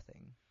that it's our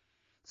thing.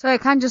 So I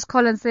can't just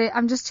call and say,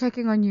 I'm just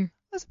checking on you.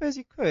 I suppose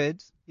you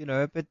could, you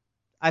know, but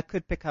I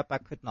could pick up, I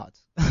could not.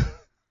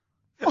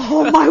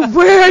 Oh, my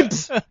word.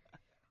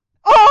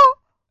 Oh,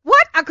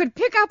 what? I could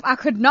pick up, I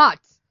could not.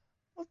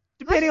 Well,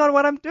 depending on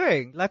what I'm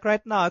doing. Like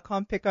right now, I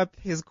can't pick up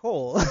his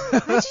call. How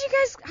did you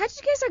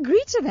guys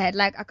agree to that?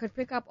 Like, I could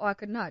pick up or I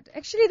could not.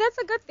 Actually, that's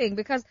a good thing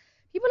because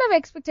people have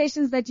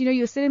expectations that, you know,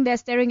 you're sitting there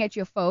staring at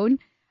your phone,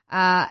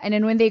 and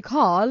then when they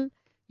call,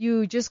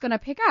 you're just gonna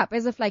pick up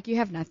as if like you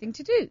have nothing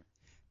to do.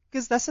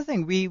 Because that's the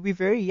thing, we're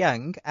very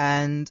young,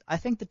 and I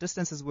think the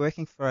distance is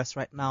working for us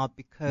right now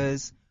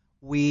because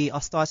we are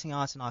starting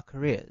out in our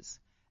careers.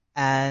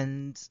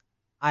 And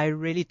I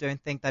really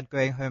don't think that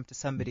going home to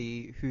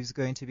somebody who's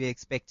going to be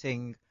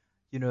expecting,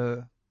 you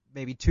know,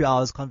 maybe 2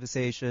 hours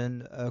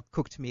conversation, a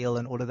cooked meal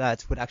and all of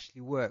that would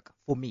actually work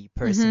for me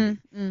personally.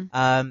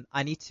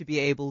 I need to be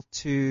able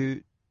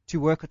to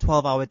work a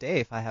 12-hour day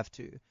if I have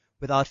to,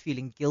 without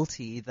feeling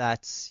guilty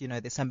that, you know,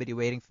 there's somebody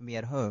waiting for me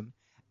at home.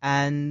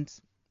 And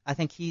I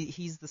think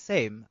he's the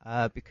same,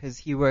 because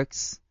he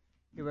works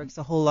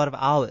a whole lot of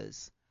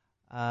hours.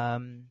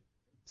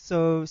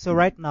 So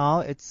right now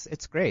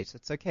it's great.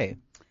 It's okay.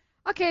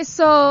 Okay,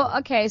 so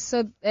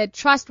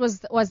trust was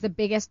the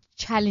biggest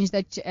challenge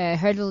that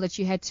hurdle that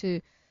you had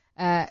to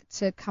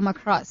come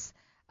across.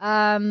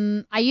 Are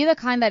you the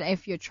kind that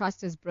if your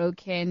trust is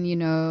broken, you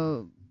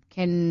know,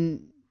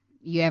 can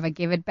you ever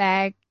give it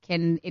back?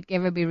 Can it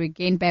ever be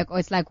regained back, or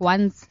it's like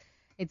once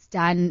it's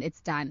done, it's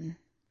done?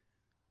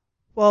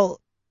 Well,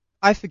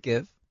 I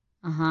forgive.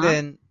 Uh-huh.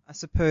 Then I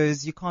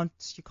suppose you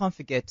can't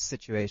forget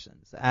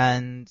situations,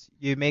 and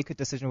you make a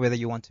decision whether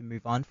you want to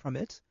move on from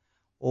it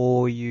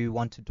or you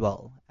want to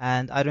dwell.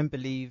 And I don't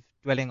believe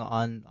dwelling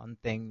on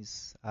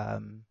things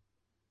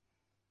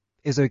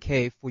is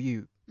okay for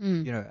you,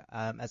 you know,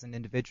 as an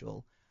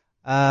individual.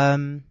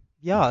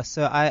 Yeah,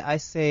 so I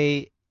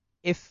say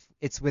if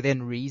it's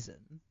within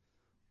reason,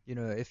 you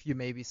know, if you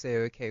maybe say,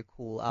 okay,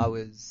 cool, I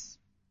was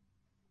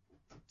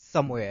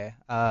somewhere,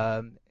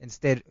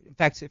 instead, in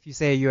fact, if you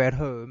say you're at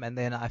home and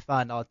then I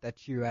find out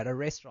that you're at a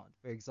restaurant,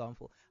 for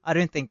example, I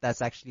don't think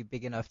that's actually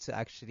big enough to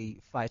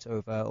actually fight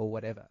over or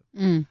whatever.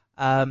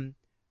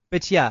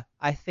 But yeah,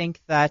 I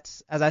think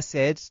that, as I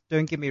said,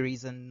 don't give me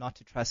reason not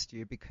to trust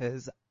you,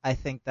 because I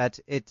think that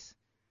it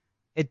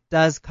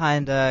does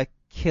kind of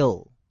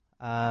kill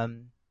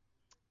the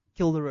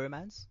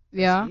romance.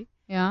 Yeah, firstly.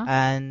 yeah.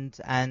 And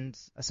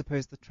I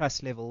suppose the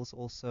trust levels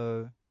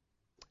also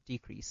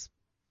decrease.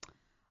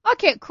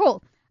 Okay,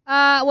 cool.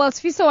 Well,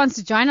 Sfiso wants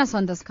to join us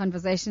on this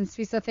conversation.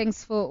 Sfiso,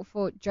 thanks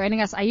for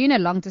joining us. Are you in a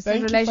long-distance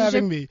Thank relationship? you for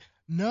having me.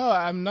 No,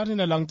 I'm not in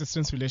a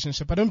long-distance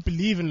relationship. I don't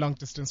believe in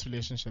long-distance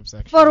relationships,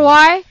 actually. For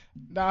why?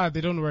 Nah,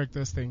 they don't work,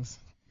 those things.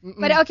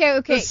 But okay.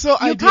 That's so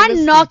You can't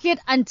idealistic. knock it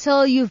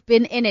until you've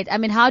been in it. I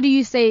mean, how do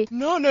you say?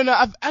 No,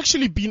 I've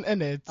actually been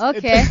in it.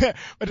 Okay.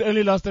 But it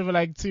only lasted for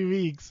like 2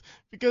 weeks.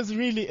 Because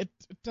really, it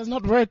does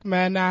not work,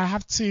 man. I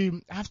have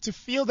to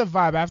feel the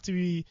vibe. I have to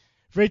be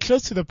very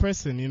close to the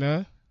person, you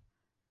know?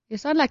 You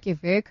sound like you're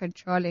very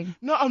controlling.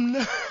 No, I'm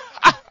not.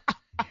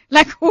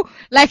 Like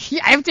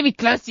I have to be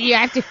close to you. I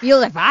have to feel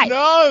the vibe.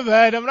 No,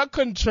 man, I'm not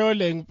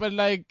controlling. But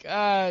like,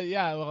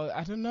 yeah, well,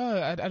 I don't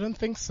know. I don't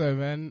think so,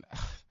 man.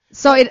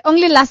 So it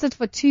only lasted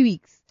for 2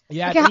 weeks.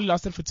 Yeah, Okay, it only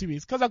lasted for 2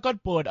 weeks. Because I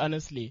got bored,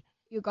 honestly.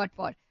 You got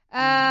bored.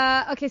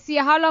 Okay,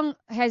 Sia, how long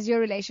has your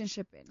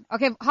relationship been?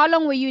 Okay, how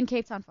long were you in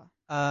Cape Town for?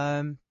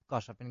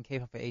 Gosh, I've been in Cape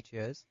Town for 8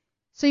 years.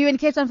 So you were in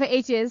Cape Town for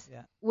 8 years?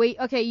 Yeah. Wait,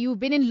 okay, you've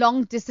been in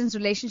long distance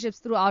relationships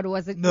throughout, or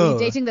was it No. were you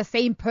dating the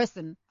same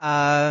person?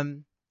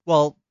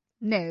 Well,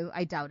 No,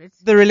 I doubt it.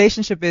 the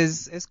relationship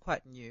is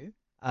quite new.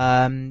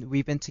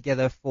 We've been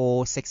together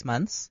for 6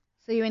 months,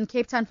 So you were in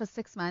Cape Town for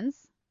 6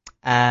 months.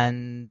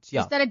 and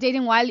yeah, You started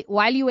dating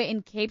while you were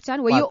in Cape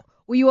Town. While-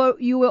 You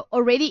were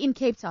already in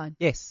Cape Town.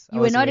 yes. I You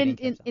were was not already in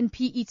Cape Town. in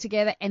PE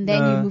together, and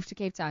then you No. moved to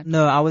Cape Town.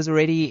 No, I was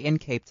already in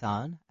Cape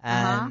Town,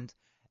 and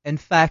in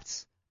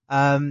fact,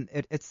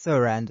 it's so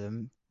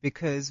random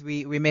because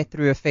we met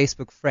through a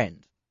Facebook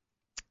friend,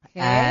 Okay.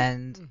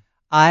 and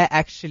I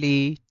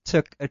actually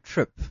took a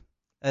trip,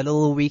 a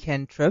little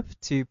weekend trip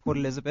to Port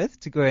Elizabeth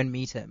to go and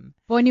meet him.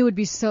 Bonnie would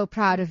be so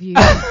proud of you.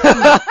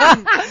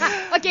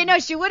 Okay, no,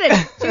 she wouldn't.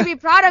 She'd be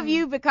proud of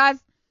you because,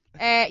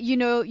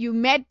 you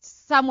met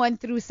someone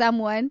through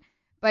someone,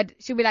 but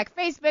she'd be like,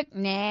 Facebook?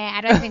 Nah,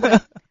 I don't think so.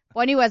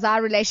 Bonnie was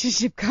our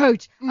relationship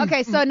coach.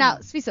 Okay, so now,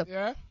 Sfiso,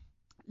 Yeah?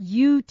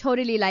 you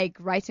totally like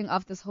writing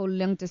off this whole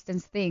long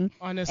distance thing.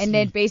 Honestly. And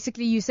then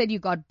basically you said you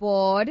got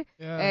bored.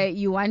 Yeah.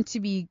 You want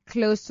to be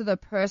close to the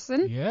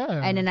person. Yeah.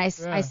 And then I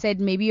Yeah. said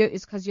maybe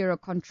it's because you're a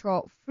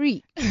control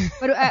freak.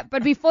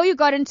 But before you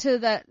got into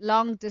the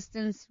long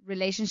distance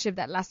relationship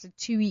that lasted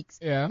 2 weeks,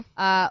 Yeah.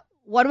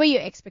 what were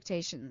your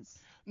expectations?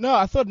 No,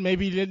 I thought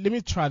maybe let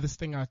me try this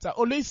thing out. I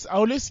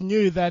always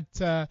knew that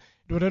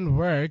it wouldn't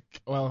work.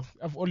 Well,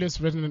 I've always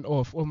written it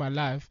off all my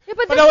life. Yeah,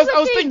 but I this is the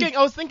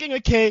was thing. thinking,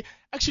 okay,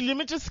 actually, let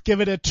me just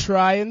give it a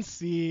try and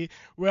see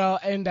where I'll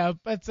end up.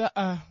 But it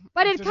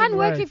didn't can't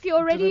work if you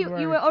It didn't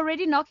were work.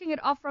 already knocking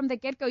it off from the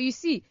get go. You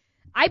see,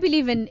 I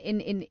believe in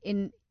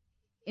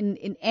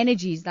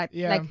energies, like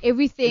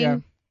everything. Yeah.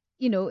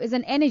 Is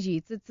an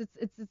energy. It's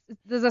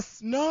there's a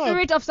No.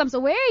 spirit of some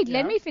sort. Wait, Yeah.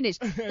 let me finish.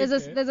 There's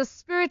Okay. there's a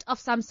spirit of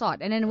some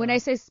sort, and then when I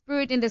say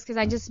spirit in this case,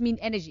 I just mean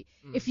energy.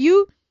 Mm.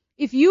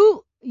 If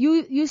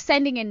you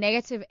sending a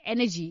negative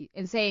energy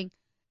and saying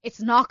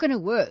it's not gonna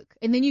work,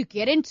 and then you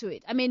get into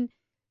it. I mean,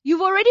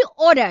 you've already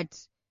ordered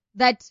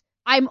that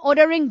I'm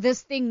ordering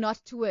this thing not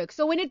to work.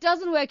 So when it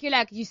doesn't work, you're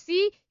like, you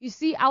see,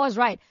 I was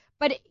right.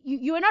 But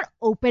you are not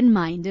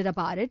open-minded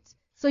about it.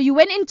 So you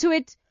went into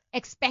it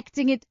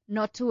expecting it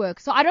not to work.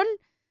 So I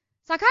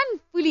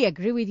can't fully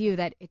agree with you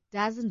that it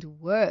doesn't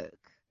work.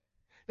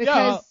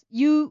 Because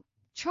you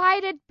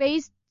tried it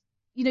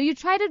you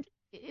tried it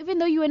even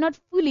though you were not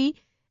fully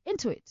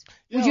into it.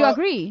 Would you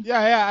agree? Yeah,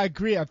 I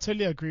agree. I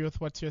totally agree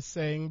with what you're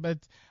saying. But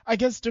I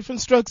guess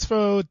different strokes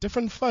for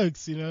different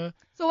folks,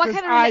 So what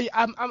 'Cause kind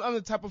of I'm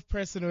the type of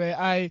person where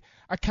I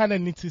kind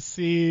of need to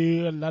see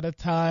you a lot of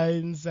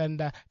times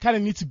and kind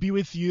of need to be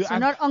with you. So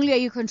not only are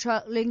you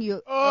controlling,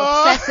 you're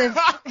Oh. obsessive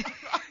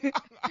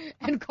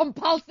and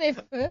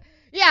compulsive.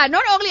 Yeah,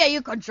 not only are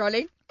you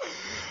controlling.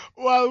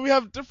 Well, we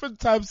have different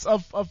types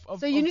of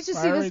So you need to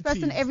see this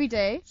person priorities. every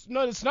day.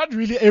 No, it's not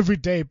really every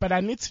day, but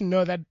I need to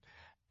know that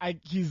I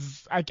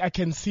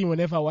can see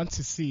whenever I want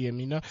to see him,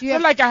 It's you not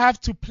have- like I have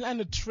to plan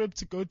a trip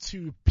to go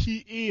to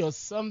PE or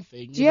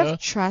something, Do you have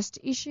trust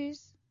issues?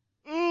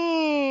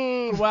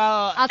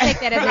 Well, I'll take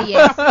that as a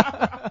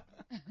yes.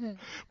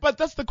 but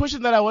that's the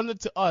question that I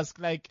wanted to ask.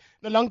 Like,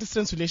 the long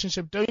distance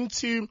relationship,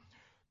 don't you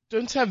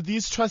have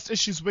these trust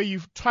issues where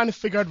you're trying to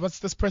figure out what's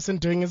this person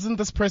doing? Isn't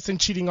this person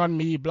cheating on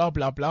me? Blah,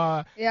 blah,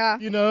 blah. Yeah.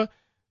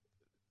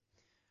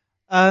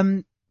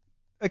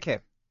 Okay.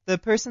 The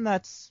person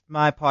that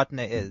my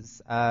partner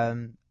is,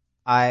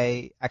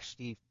 I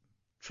actually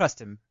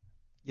trust him,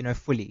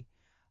 fully.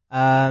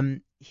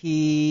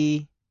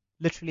 He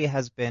literally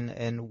has been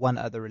in one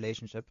other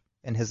relationship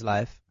in his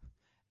life,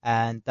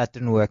 and that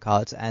didn't work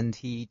out, and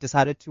he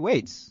decided to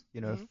wait,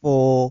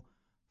 for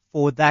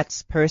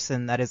that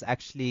person that is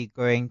actually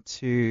going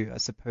to, I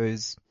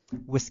suppose,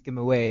 whisk him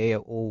away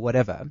or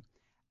whatever.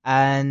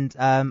 And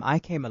I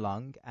came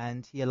along,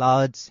 and he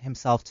allowed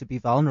himself to be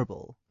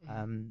vulnerable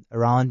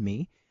around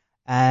me.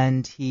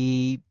 And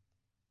he,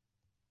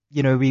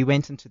 we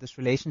went into this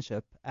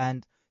relationship.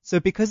 And so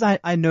because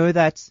I know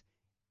that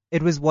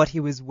it was what he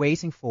was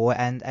waiting for,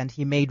 and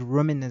he made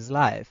room in his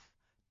life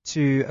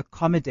to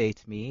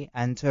accommodate me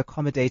and to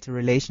accommodate a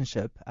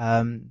relationship,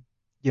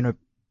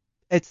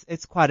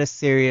 it's quite a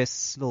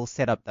serious little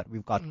setup that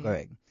we've got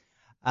going.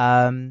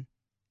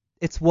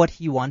 It's what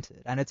he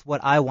wanted, and it's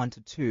what I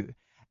wanted too.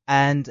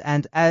 And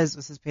as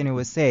Mrs. Penny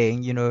was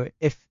saying,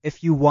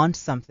 if you want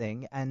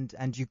something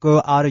and you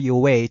go out of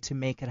your way to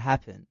make it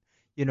happen,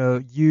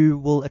 you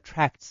will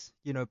attract,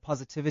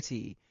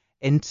 positivity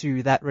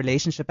into that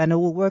relationship, and it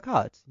will work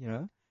out,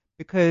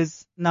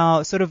 because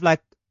now sort of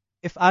like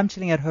if I'm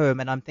chilling at home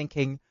and I'm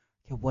thinking,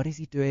 okay, what is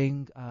he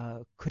doing?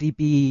 Could he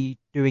be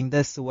doing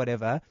this or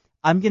whatever?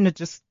 I'm going to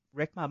just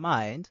wreck my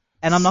mind,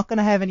 and I'm not going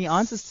to have any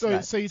answers to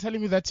that. So you're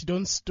telling me that you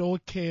don't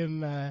stalk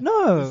him?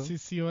 No. To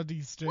see what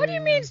he's doing? What do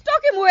you mean?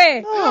 Stalk him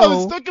where?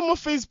 No, stalk him on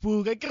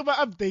Facebook. I get my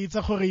updates.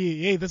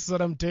 Hey, this is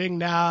what I'm doing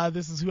now.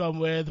 This is who I'm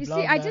with. You blah,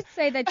 see, I blah. did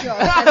say that you're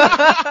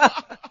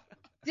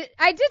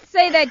I did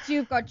say that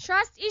you've got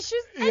trust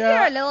issues and Yeah.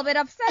 you're a little bit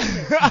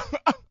obsessive.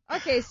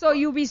 Okay, so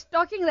you'll be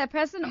stalking that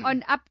person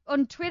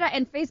on Twitter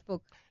and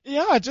Facebook.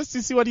 Yeah, just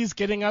to see what he's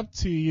getting up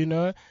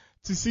to,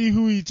 to see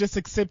who he just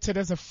accepted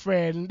as a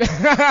friend.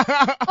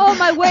 Oh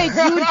my word,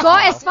 you would go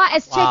as far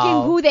as checking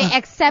Wow. who they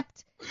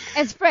accept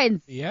as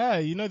friends. Yeah,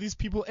 these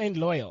people ain't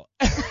loyal.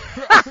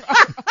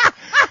 I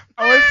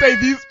would say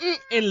these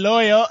ain't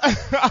loyal.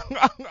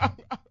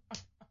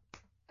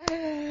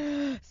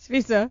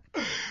 Sfisa,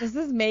 this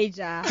is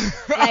major.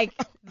 Like,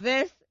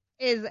 this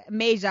is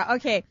major.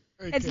 Okay.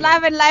 It's Okay.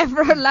 Love and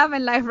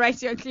Life right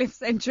here on Cliff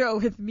Central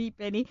with me,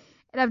 Penny.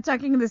 And I'm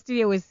talking in the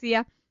studio with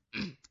Sia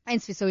and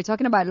Sfisa. We're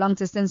talking about long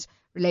distance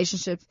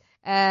relationships.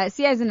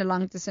 Sia is in a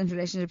long distance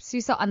relationship.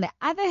 Sfisa, on the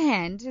other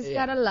hand, has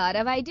got a lot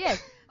of ideas.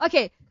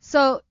 Okay,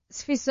 so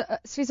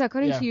Sfisa,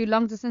 according to you,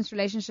 long distance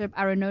relationship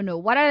are a no-no.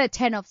 What are the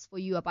turn-offs for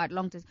you about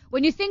long distance?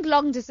 When you think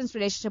long distance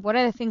relationship, what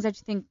are the things that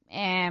you think,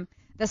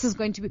 this is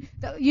going to be,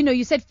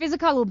 you said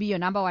physical will be your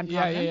number one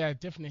problem. Yeah,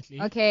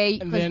 definitely. Okay,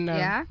 And 'cause-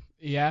 then,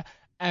 yeah,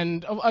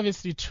 and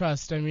obviously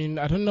trust. I mean,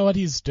 I don't know what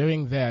he's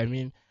doing there. I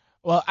mean,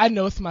 well, I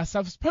know with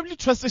myself, it's probably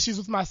trust issues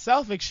with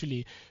myself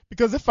actually,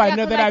 because if I Yeah,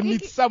 know 'cause that I I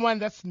think meet someone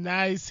that's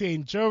nice, he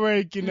enjoy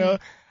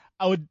work,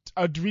 I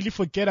would really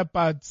forget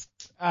about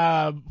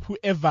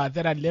whoever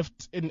that I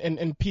left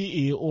in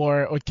PE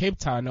or Cape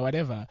Town or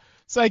whatever.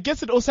 So I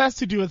guess it also has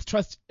to do with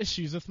trust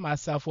issues with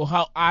myself or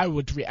how I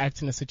would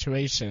react in a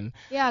situation.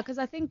 Yeah, because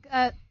I think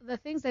the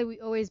things that we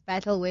always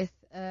battle with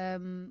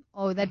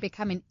or that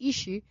become an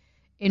issue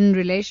in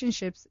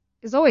relationships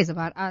is always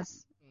about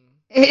us.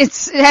 It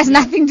has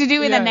nothing to do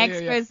with the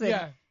next person.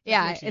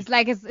 Yeah, it's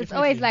like it's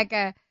always like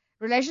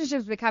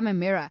relationships become a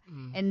mirror,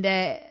 and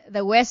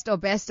the worst or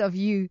best of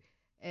you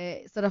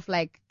sort of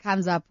like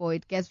comes up or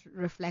it gets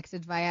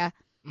reflected via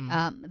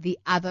the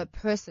other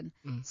person.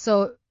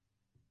 So.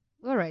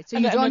 All right, so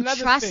you don't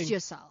trust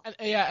yourself.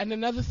 And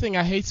another thing,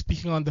 I hate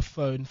speaking on the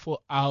phone for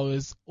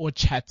hours or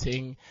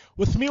chatting.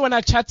 With me, when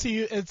I chat to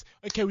you, it's,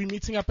 okay, we're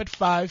meeting up at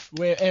 5,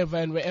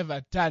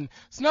 wherever, done.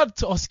 It's not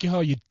to ask you how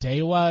your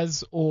day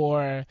was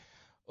or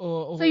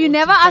so you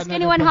never ask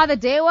anyone how the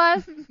day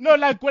was? No,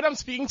 like when I'm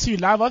speaking to you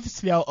live,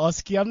 obviously I'll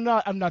ask you. I'm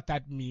not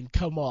that mean,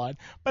 come on.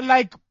 But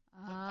like,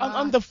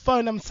 on the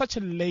phone, I'm such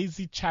a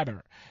lazy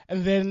chatter.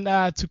 And then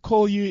to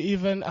call you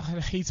even, I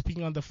hate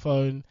speaking on the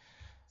phone.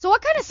 So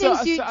what kind of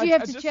things do you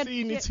have to chat?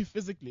 You need to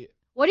physically.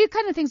 What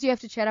kind of things do you have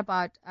to chat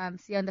about,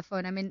 see on the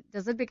phone? I mean,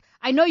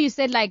 I know you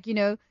said like, you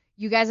know,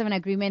 you guys have an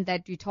agreement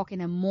that you talk in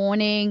the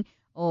morning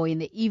or in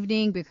the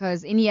evening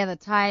because any other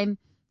time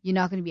you're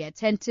not going to be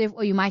attentive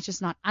or you might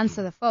just not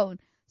answer the phone.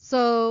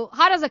 So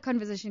how does a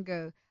conversation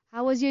go?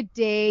 How was your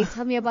day?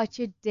 Tell me about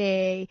your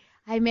day.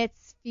 I met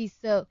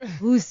Sfiso.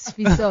 Who's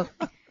Sfiso?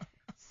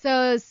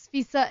 So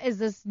Sfiso is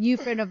this new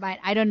friend of mine.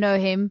 I don't know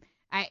him.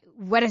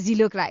 What does he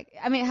look like?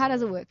 I mean, how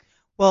does it work?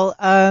 Well,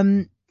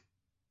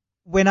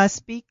 when I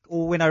speak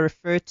or when I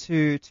refer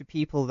to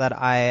people that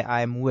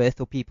I'm with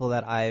or people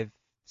that I've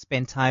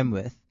spent time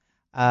with,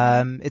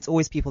 it's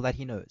always people that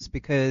he knows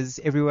because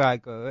everywhere I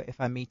go, if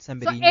I meet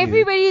somebody new,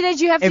 everybody that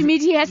you have to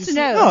meet, he has to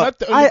know.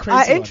 No,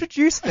 I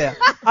introduce them.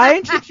 I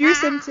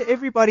introduce him to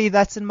everybody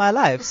that's in my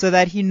life so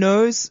that he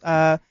knows,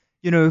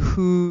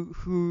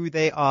 who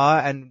they are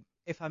and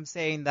if I'm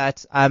saying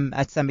that I'm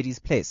at somebody's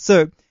place.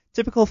 So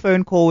typical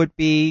phone call would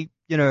be,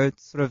 sort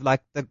of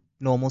like the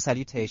normal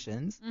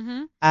salutations,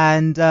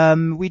 and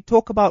we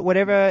talk about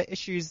whatever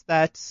issues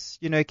that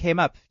came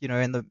up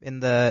in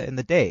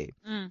the day.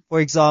 For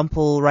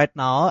example, right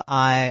now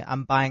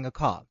I'm buying a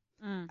car,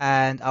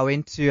 and I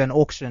went to an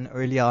auction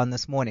earlier on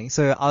this morning,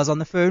 so I was on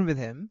the phone with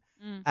him,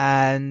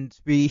 and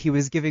he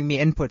was giving me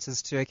inputs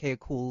as to, okay,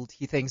 cool,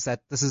 he thinks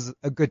that this is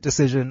a good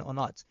decision or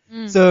not.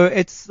 So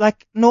it's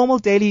like normal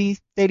daily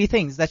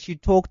things that you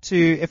talk to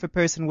if a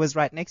person was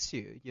right next to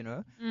you,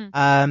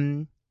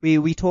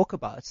 we talk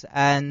about,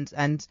 and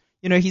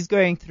he's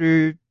going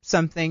through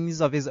some things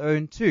of his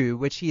own too,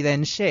 which he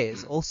then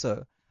shares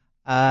also.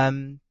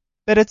 But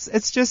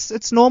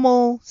it's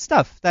normal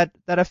stuff that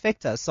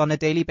affect us on a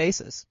daily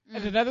basis.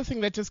 And another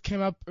thing that just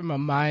came up in my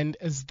mind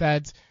is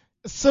that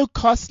it's so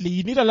costly.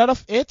 You need a lot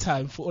of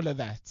airtime for all of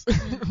that.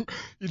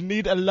 You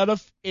need a lot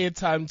of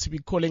airtime to be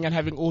calling and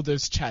having all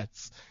those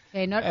chats.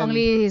 Okay, not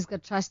only he's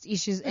got trust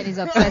issues and he's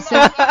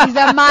obsessive, he's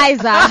a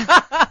miser.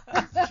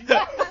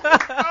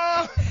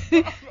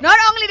 Not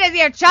only does he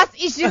have trust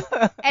issues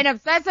and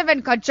obsessive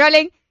and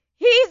controlling,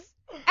 he's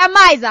a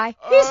miser.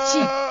 He's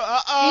cheap.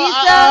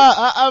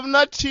 I'm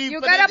not cheap.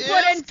 You gotta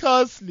put in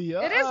costly.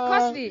 It is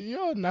costly.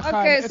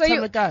 Okay,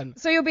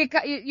 so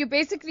you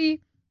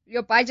basically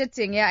you're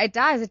budgeting. Yeah, it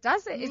does. It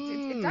does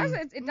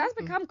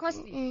become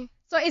costly.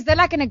 So is there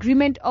like an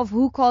agreement of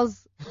who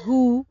calls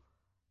who?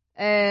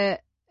 How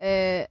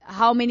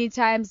many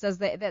times does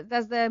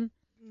the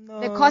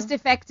cost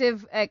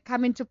effective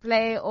come into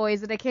play, or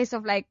is it a case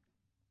of like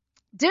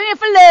doing it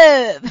for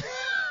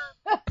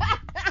love?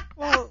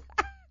 Well,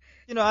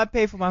 I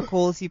pay for my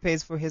calls, he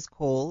pays for his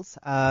calls,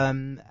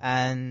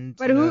 and.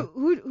 But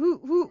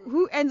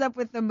who ends up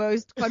with the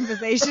most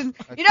conversations?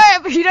 You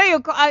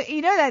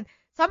know that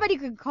somebody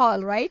could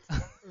call, right?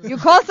 You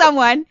call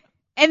someone,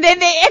 and then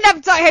they end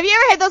up talking. Have you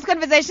ever had those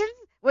conversations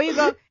where you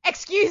go,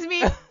 "Excuse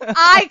me,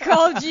 I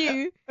called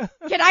you.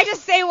 Can I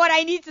just say what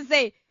I need to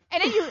say?"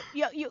 And then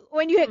you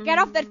when you get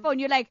off that phone,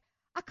 you're like,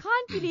 "I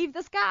can't believe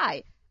this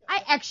guy.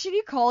 I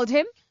actually called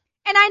him,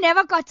 and I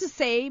never got to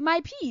say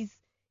my piece.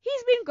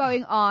 He's been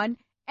going on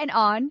and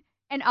on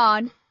and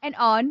on and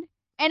on,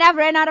 and I've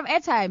ran out of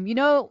airtime." You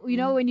know,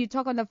 when you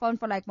talk on the phone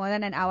for like more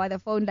than an hour, the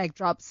phone like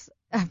drops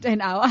after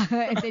an hour,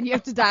 and then you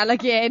have to dial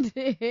again.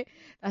 That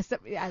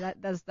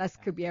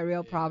could be a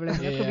real problem.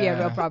 That could be a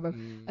real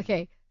problem.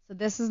 Okay, so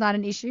this is not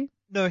an issue?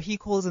 No, he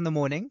calls in the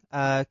morning,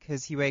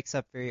 'cause he wakes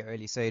up very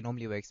early, so he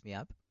normally wakes me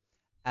up.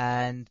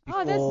 And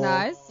before, that's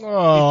nice.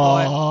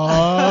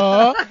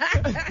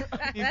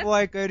 Before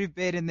I go to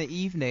bed in the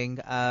evening,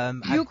 you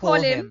I call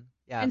him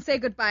and say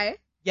goodbye.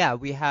 Yeah,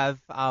 we have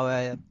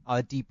our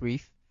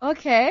debrief.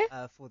 Okay.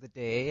 For the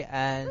day,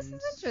 and this is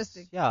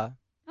interesting. Yeah.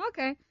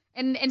 Okay.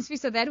 And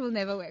so that will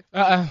never work.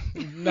 Skype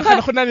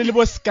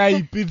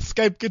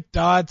get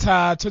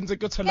data, turns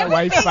go to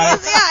Wi-Fi.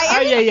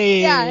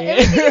 Everything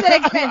is an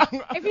expense.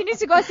 If you need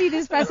to go see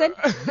this person,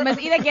 you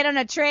must either get on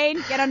a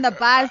train, get on the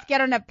bus,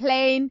 get on a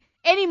plane.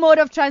 any mode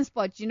of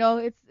transport, you know,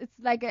 it's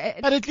like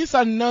But at least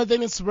I know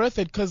then it's worth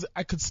it because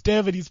I could stay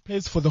over his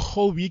place for the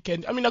whole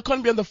weekend. I mean, I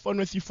can't be on the phone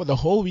with you for the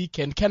whole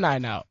weekend, can I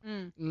now?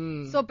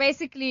 So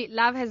basically,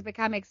 love has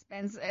become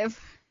expensive.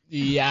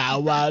 Yeah,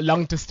 well,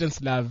 long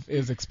distance love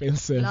is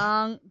expensive.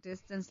 Long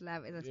distance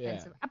love is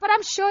expensive, but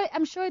I'm sure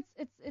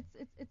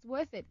it's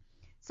worth it.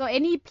 So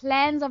any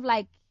plans of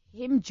like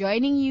him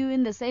joining you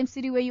in the same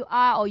city where you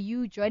are, or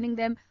you joining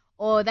them,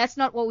 or that's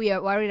not what we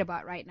are worried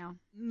about right now?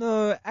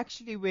 No,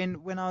 actually,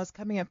 when I was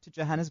coming up to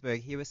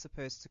Johannesburg, he was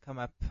supposed to come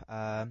up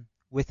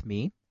with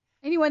me.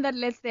 Anyone that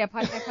lets their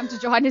partner come to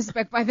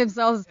Johannesburg by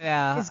themselves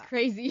Yeah. is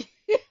crazy.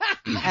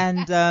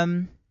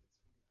 And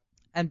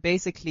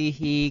basically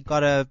he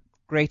got a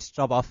great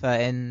job offer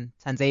in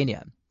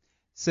Tanzania.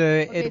 So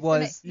it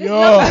was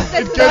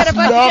It gets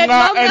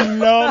longer and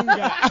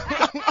longer.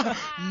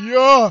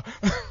 Yo.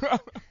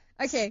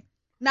 Okay,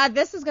 now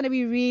this is going to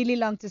be really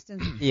long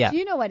distance. Yeah. Do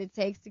you know what it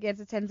takes to get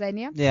to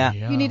Tanzania? yeah.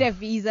 You need a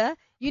visa,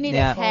 you need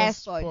Yeah. a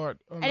passport,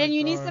 Oh and my then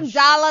you need some gosh.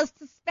 dollars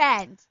to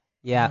spend.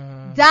 Yeah.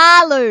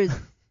 Dollars.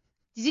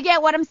 Did you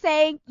get what I'm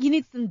saying? You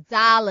need some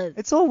dollars.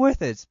 It's all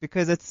worth it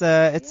because it's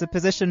a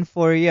position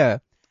for a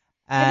year.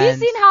 Have you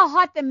And seen how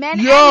hot the men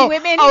Yo, and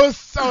women I was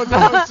just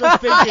are in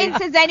thinking.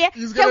 Tanzania?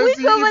 He's Can gonna we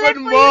see Google it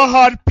even for more you?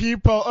 hot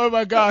people. Oh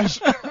my gosh.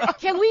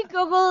 Can we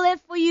Google it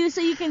for you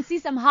so you can see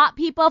some hot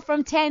people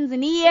from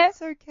Tanzania?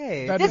 it's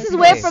okay. That This would is be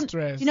where less from,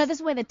 stress. you know, this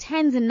is where the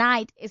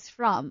Tanzanite is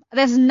from.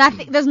 There's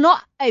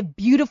not a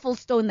beautiful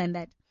stone than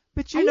that.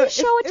 But Are you know, you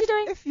sure what you're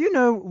doing? If you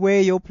know where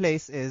your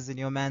place is in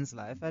your man's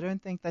life, I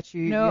don't think that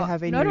you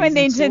have any not when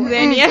they're in reason to-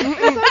 Tanzania.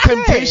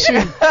 Temptation.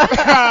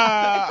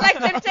 Like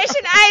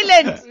Temptation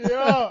Island.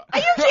 Yeah. Are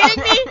you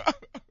kidding me?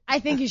 I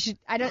think you should.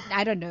 I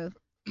don't know.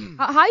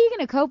 How are you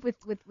going to cope with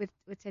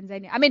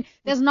Tanzania? I mean,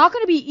 there's not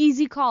going to be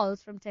easy calls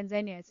from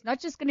Tanzania. It's not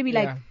just going to be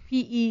like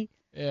PE.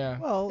 Yeah.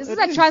 Well, This it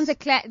is a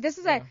This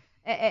is a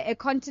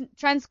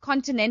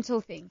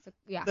transcontinental thing. So,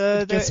 yeah.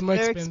 The, It gets more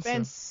their expensive.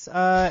 expense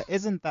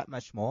isn't that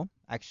much more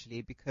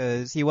actually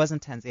because he was in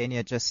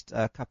Tanzania just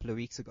a couple of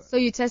weeks ago. So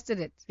you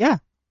tested it, Yeah.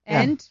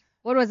 and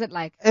what was it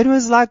like? It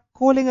was like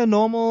calling a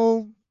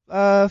normal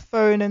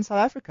phone in South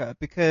Africa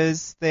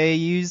because they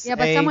use Yeah,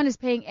 but someone is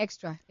paying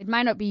extra. It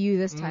might not be you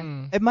this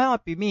time. It might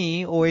not be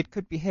me or it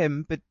could be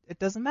him, but it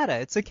doesn't matter.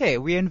 It's okay.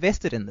 We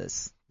invested in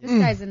this. This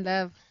guy's in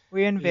love.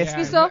 We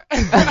invested. So,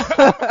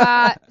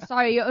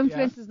 sorry, your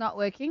influence is not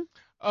working.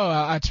 Oh,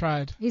 I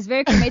tried. He's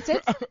very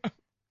committed.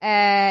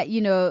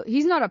 You know,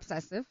 he's not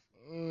obsessive.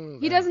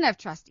 He doesn't have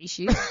trust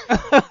issues.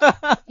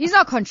 He's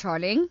not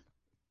controlling.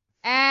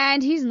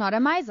 And he's not a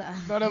miser.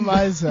 Not a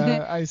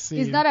miser. I see.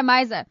 He's not a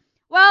miser.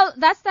 Well,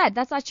 that's that.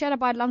 That's our chat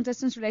about long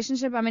distance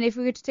relationship. I mean, if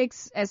we were to take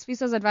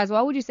Sfiso's advice,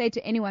 what would you say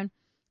to anyone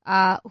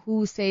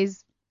who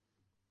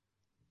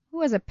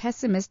has a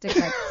pessimistic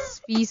like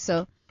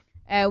Sfiso?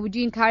 Would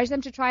you encourage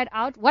them to try it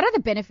out? What are the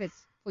benefits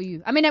for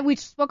you? I mean, we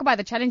spoke about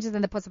the challenges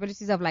and the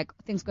possibilities of like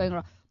things going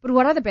wrong, but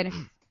what are the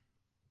benefits?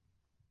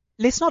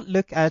 Let's not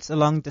look at a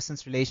long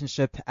distance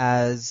relationship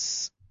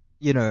as,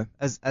 you know,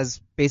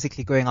 as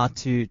basically going out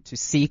to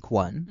seek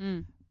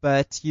one.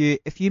 But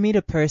if you meet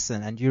a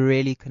person and you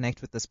really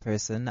connect with this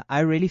person,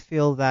 I really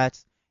feel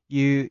that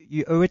you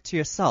owe it to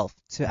yourself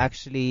to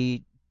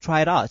actually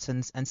try it out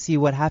and see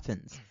what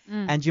happens.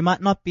 And you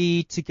might not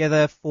be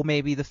together for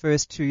maybe the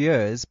first 2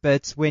 years,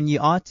 but when you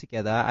are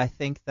together, I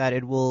think that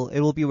it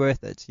will be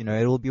worth it. You know,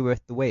 it will be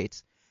worth the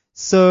wait.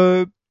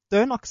 So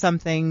don't knock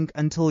something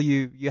until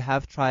you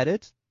have tried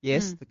it.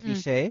 Yes, the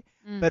cliche,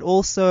 but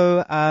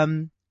also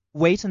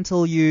wait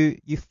until you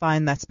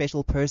find that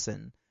special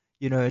person,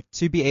 you know,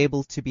 to be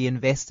able to be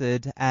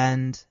invested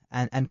and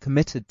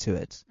committed to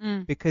it.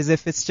 Because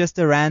if it's just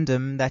a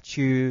random that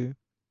you're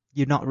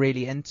not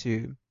really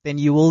into, then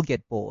you will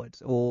get bored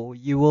or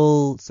you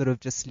will sort of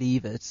just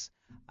leave it.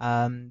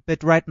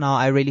 But right now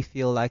I really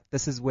feel like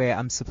this is where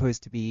I'm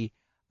supposed to be.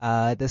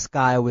 This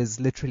guy was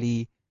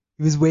literally,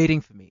 he was waiting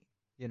for me,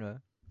 you know.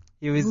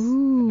 He was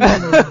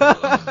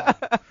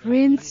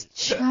Prince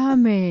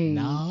Charming.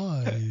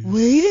 Nice.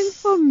 Waiting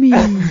for me.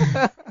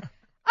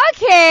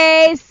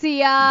 Okay,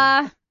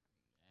 Sia.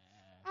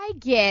 I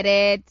get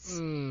it.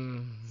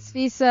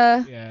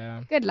 Sfiso,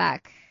 Yeah. good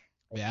luck.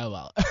 Yeah,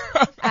 well.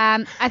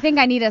 I think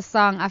I need a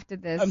song after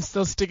this. I'm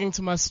still sticking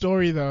to my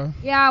story though.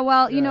 Yeah,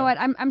 well, you know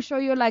Yeah. what? I'm sure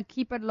you'll like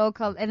keep it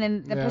local, and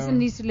then the Yeah. person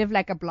needs to live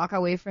like a block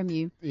away from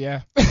you.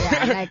 Yeah.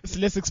 Yeah, like It's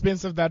less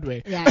expensive that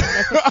way. yeah,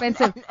 that's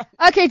expensive.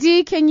 Okay,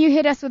 D, can you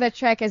hit us with a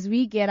track as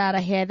we get out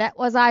of here? That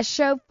was our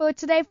show for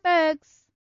today, folks.